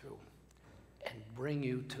you through and bring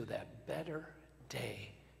you to that better day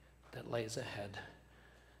that lays ahead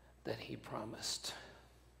that he promised.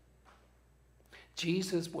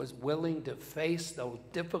 Jesus was willing to face those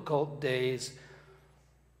difficult days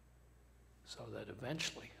so that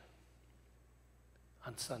eventually,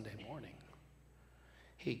 on Sunday morning,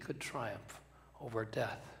 he could triumph over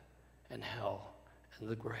death and hell and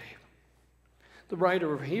the grave. The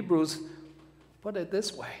writer of Hebrews put it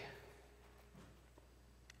this way: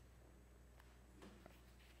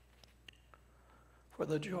 for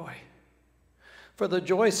the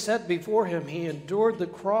joy set before him, he endured the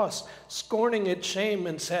cross, scorning its shame,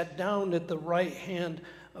 and sat down at the right hand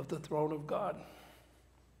of the throne of God.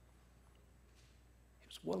 He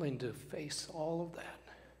was willing to face all of that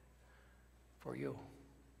for you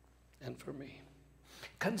and for me.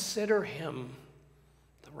 Consider him,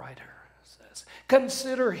 the writer says.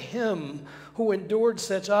 Consider him who endured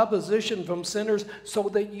such opposition from sinners so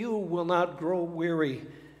that you will not grow weary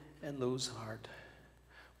and lose heart.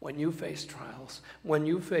 When you face trials, when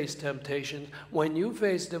you face temptations, when you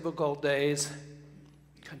face difficult days,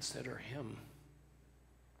 consider him.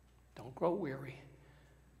 Don't grow weary.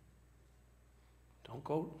 Don't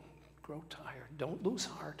grow tired. Don't lose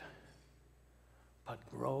heart. But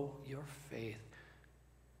grow your faith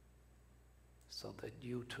so that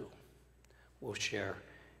you too will share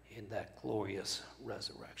in that glorious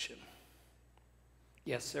resurrection.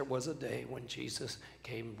 Yes, there was a day when Jesus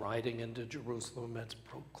came riding into Jerusalem as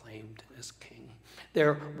proclaimed as king.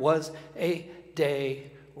 There was a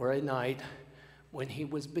day or a night when he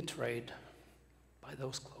was betrayed by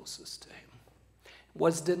those closest to him,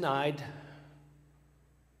 was denied.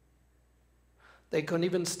 They couldn't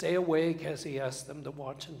even stay awake as he asked them to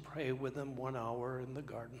watch and pray with him 1 hour in the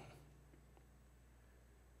garden.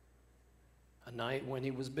 A night when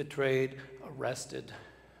he was betrayed, arrested,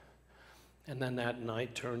 and then that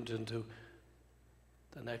night turned into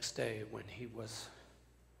the next day when he was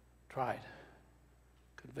tried,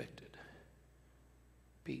 convicted,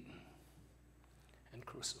 beaten, and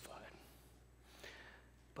crucified.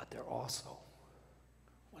 But there also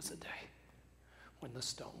was a day when the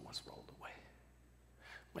stone was rolled away,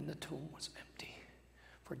 when the tomb was empty,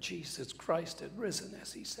 for Jesus Christ had risen,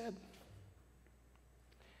 as he said.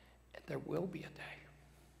 And there will be a day.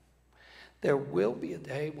 There will be a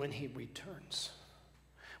day when he returns,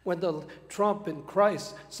 when the trump in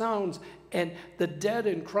Christ sounds And the dead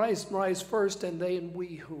in Christ rise first, and they and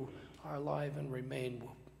we who are alive and remain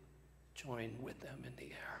will join with them in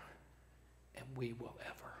the air. And we will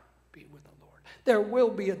ever be with the Lord. There will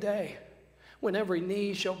be a day when every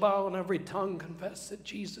knee shall bow and every tongue confess that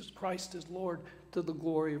Jesus Christ is Lord, to the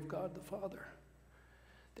glory of God the Father.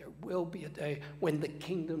 There will be a day when the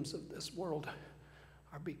kingdoms of this world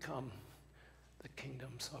are become the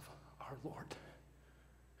kingdoms of our Lord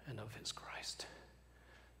and of his Christ.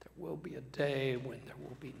 There will be a day when there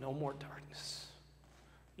will be no more darkness,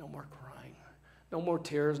 no more crying, no more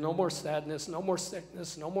tears, no more sadness, no more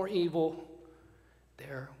sickness, no more evil.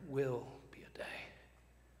 There will be a day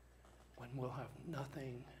when we'll have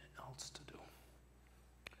nothing else to do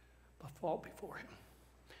but fall before him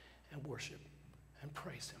and worship and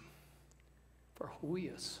praise him for who he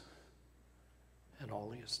is and all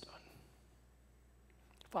he has done.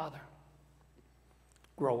 Father,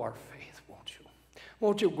 grow our faith, won't you?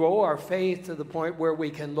 Won't you grow our faith to the point where we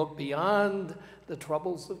can look beyond the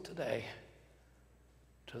troubles of today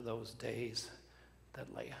to those days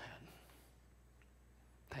that lay ahead.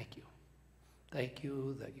 Thank you. Thank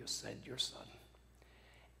you that you sent your Son,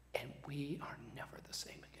 and we are never the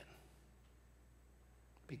same again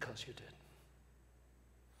because you did.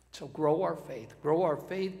 So grow our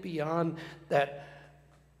faith beyond that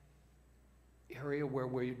area where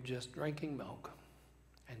we're just drinking milk,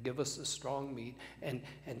 and give us the strong meat, and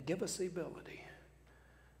give us the ability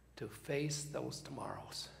to face those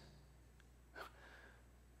tomorrows.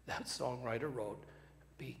 That songwriter wrote,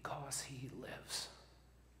 because he lives,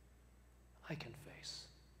 I can face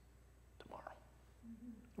tomorrow.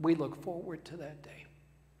 We look forward to that day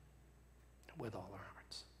with all our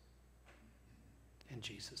hearts. In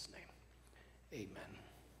Jesus' name, amen.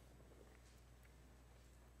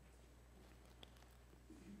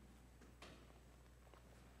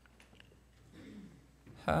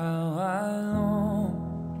 How I long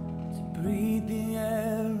to breathe the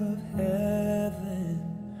air of heaven,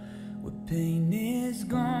 where pain is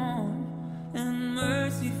gone and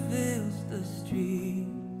mercy fills the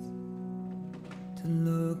streets, to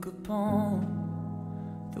look upon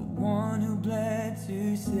the one who bled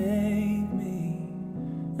to save me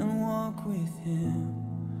and walk with him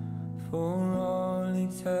for all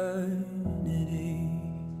eternity.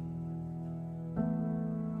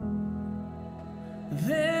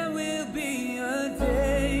 There will be a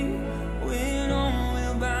day when all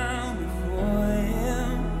will bow before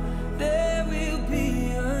him. There will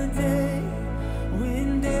be a day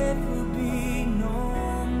when death will be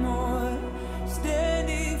no more,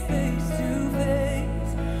 standing face to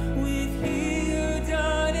face with he who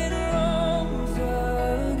died and rose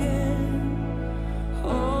again.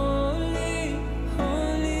 Holy,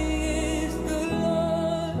 holy is the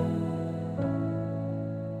Lord.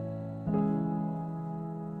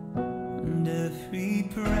 And every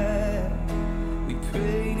prayer we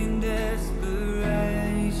prayed in desperation,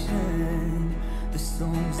 the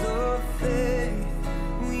songs of faith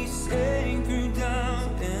we sang through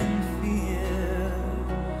doubt and fear,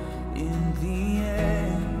 in the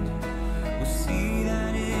end we'll see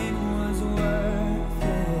that it was worth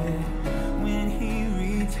it when he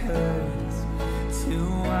returns to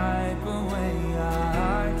wipe away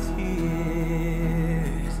our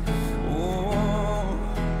tears. Oh,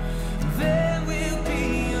 there will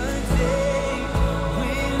be a day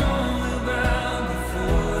when all will bow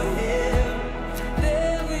before him.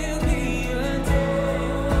 There will be a day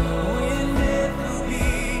when death will be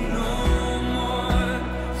no more,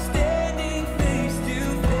 standing face to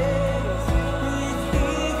face with he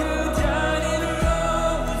who died and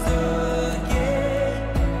rose again.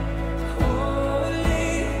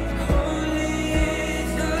 Holy, holy is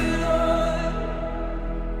the Lord.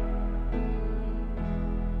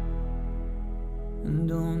 And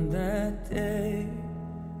on that day,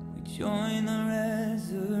 we join the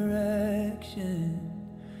resurrection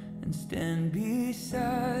and stand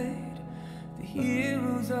beside the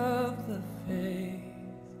heroes of the faith.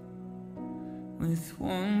 With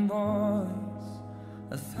one voice,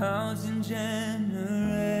 1,000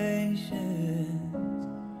 generations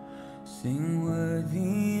sing,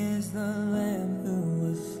 worthy is the Lamb who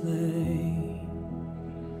was slain.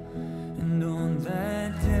 And on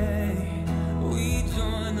that day, we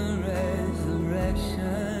join the resurrection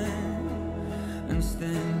and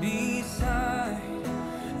stand beside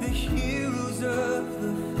the heroes of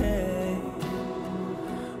the faith.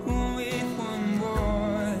 With one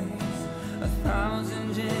voice,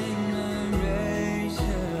 1,000 generations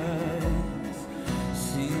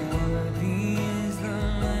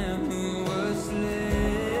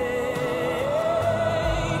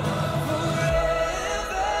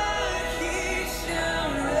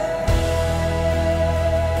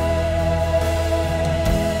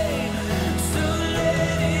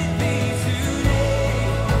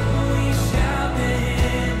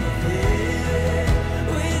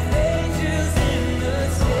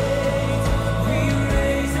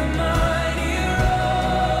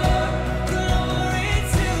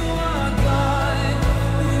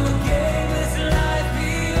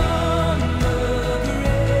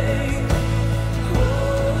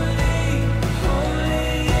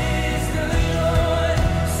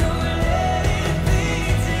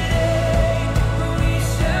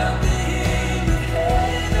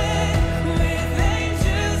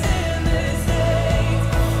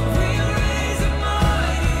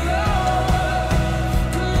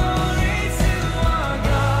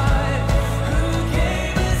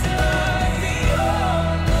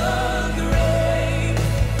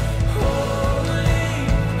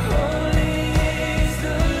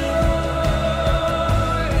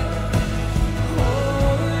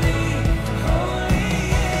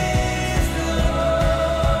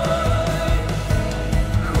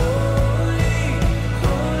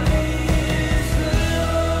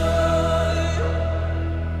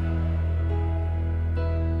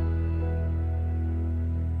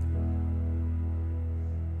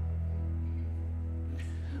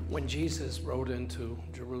when Jesus rode into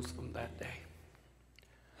Jerusalem that day,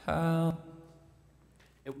 How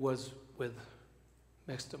it was with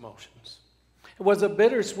mixed emotions. It was a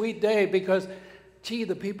bittersweet day because,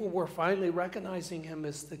 the people were finally recognizing him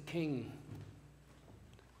as the king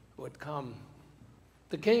who had come.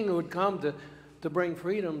 The king who had come to bring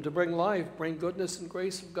freedom, to bring life, bring goodness and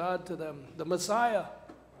grace of God to them. The Messiah.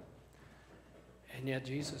 And yet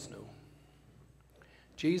Jesus knew.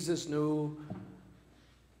 Jesus knew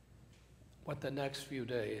what the next few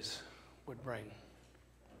days would bring.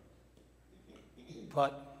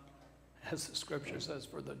 But as the scripture says,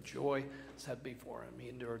 for the joy set before him, he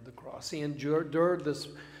endured the cross. He endured this,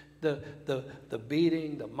 the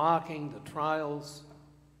beating, the mocking, the trials.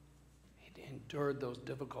 He endured those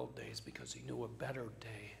difficult days because he knew a better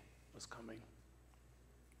day was coming.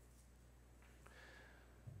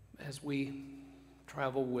 As we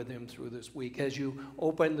travel with him through this week, as you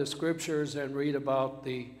open the scriptures and read about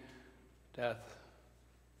the death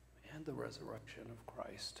and the resurrection of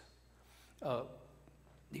Christ,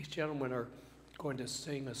 these gentlemen are going to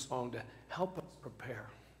sing a song to help us prepare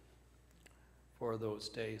for those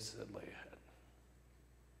days that lay ahead.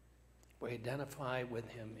 We identify with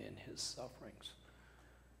him in his sufferings,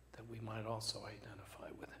 that we might also identify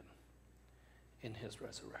with him in his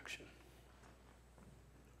resurrection.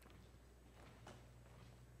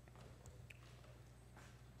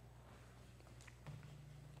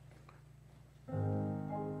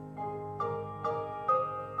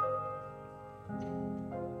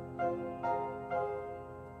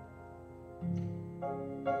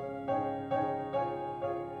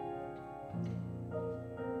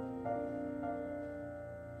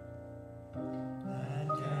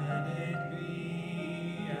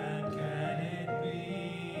 and can it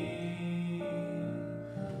be,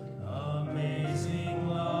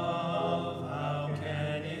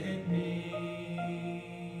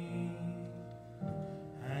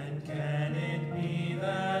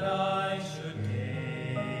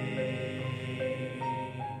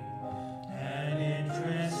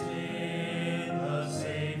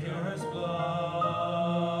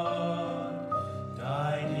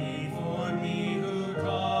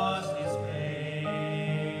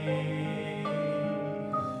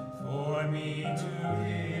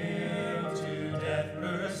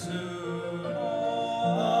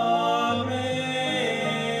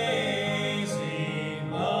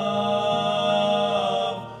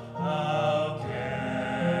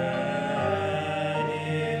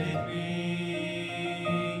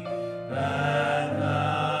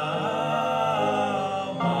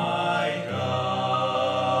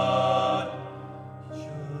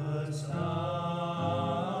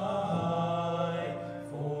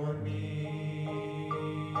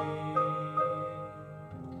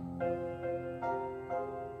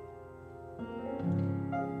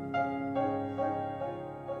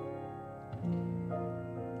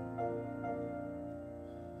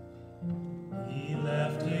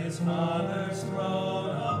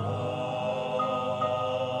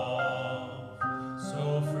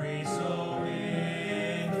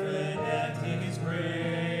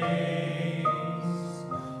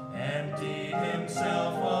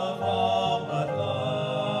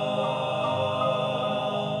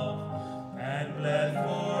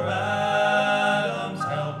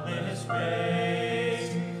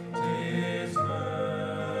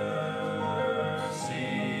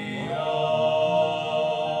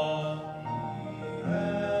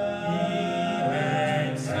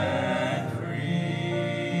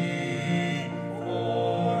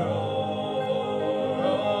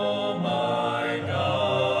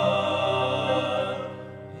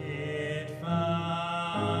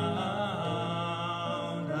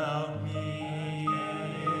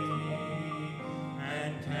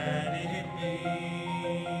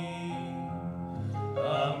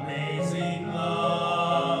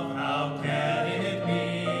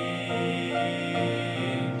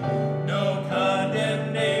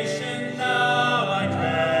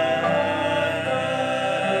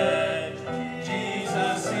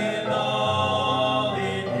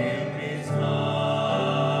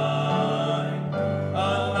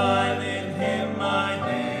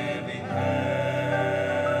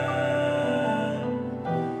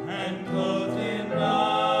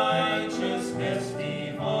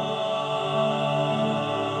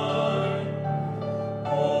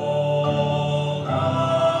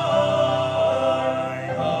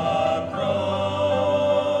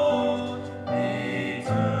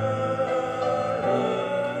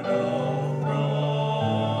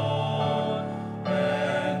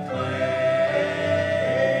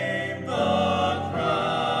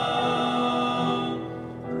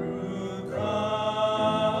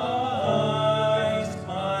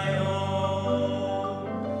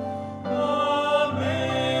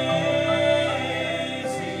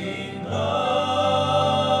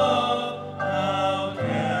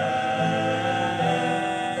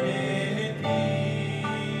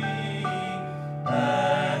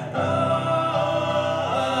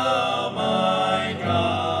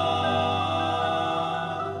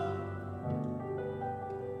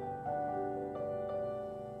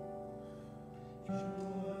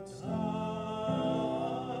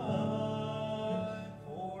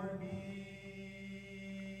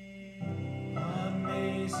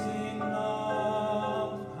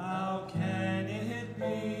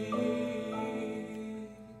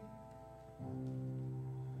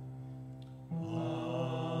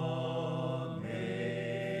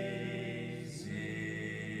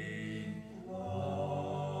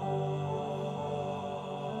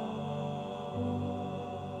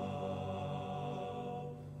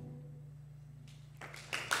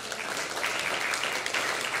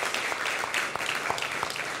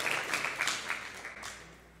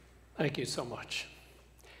 Thank you so much.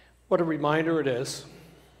 What a reminder it is.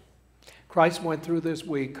 Christ went through this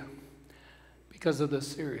week because of the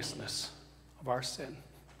seriousness of our sin.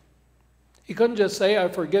 He couldn't just say, I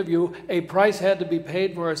forgive you. A price had to be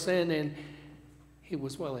paid for our sin, and he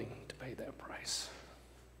was willing to pay that price.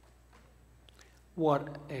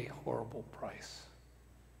 What a horrible price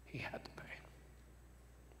he had to pay.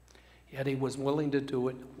 Yet he was willing to do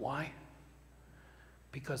it. Why?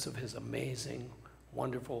 Because of his amazing,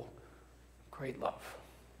 wonderful, great love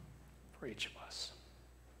for each of us.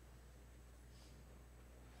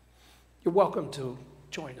 You're welcome to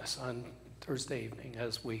join us on Thursday evening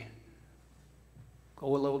as we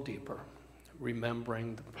go a little deeper,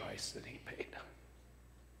 remembering the price that he paid.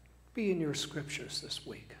 Be in your scriptures this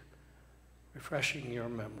week, refreshing your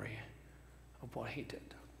memory of what he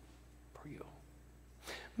did for you.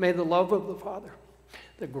 May the love of the Father,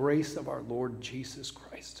 the grace of our Lord Jesus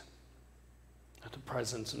Christ, and the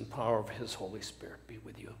presence and power of his Holy Spirit be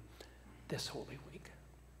with you this Holy Week.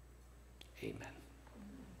 Amen.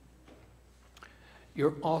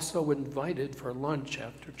 You're also invited for lunch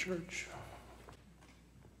after church.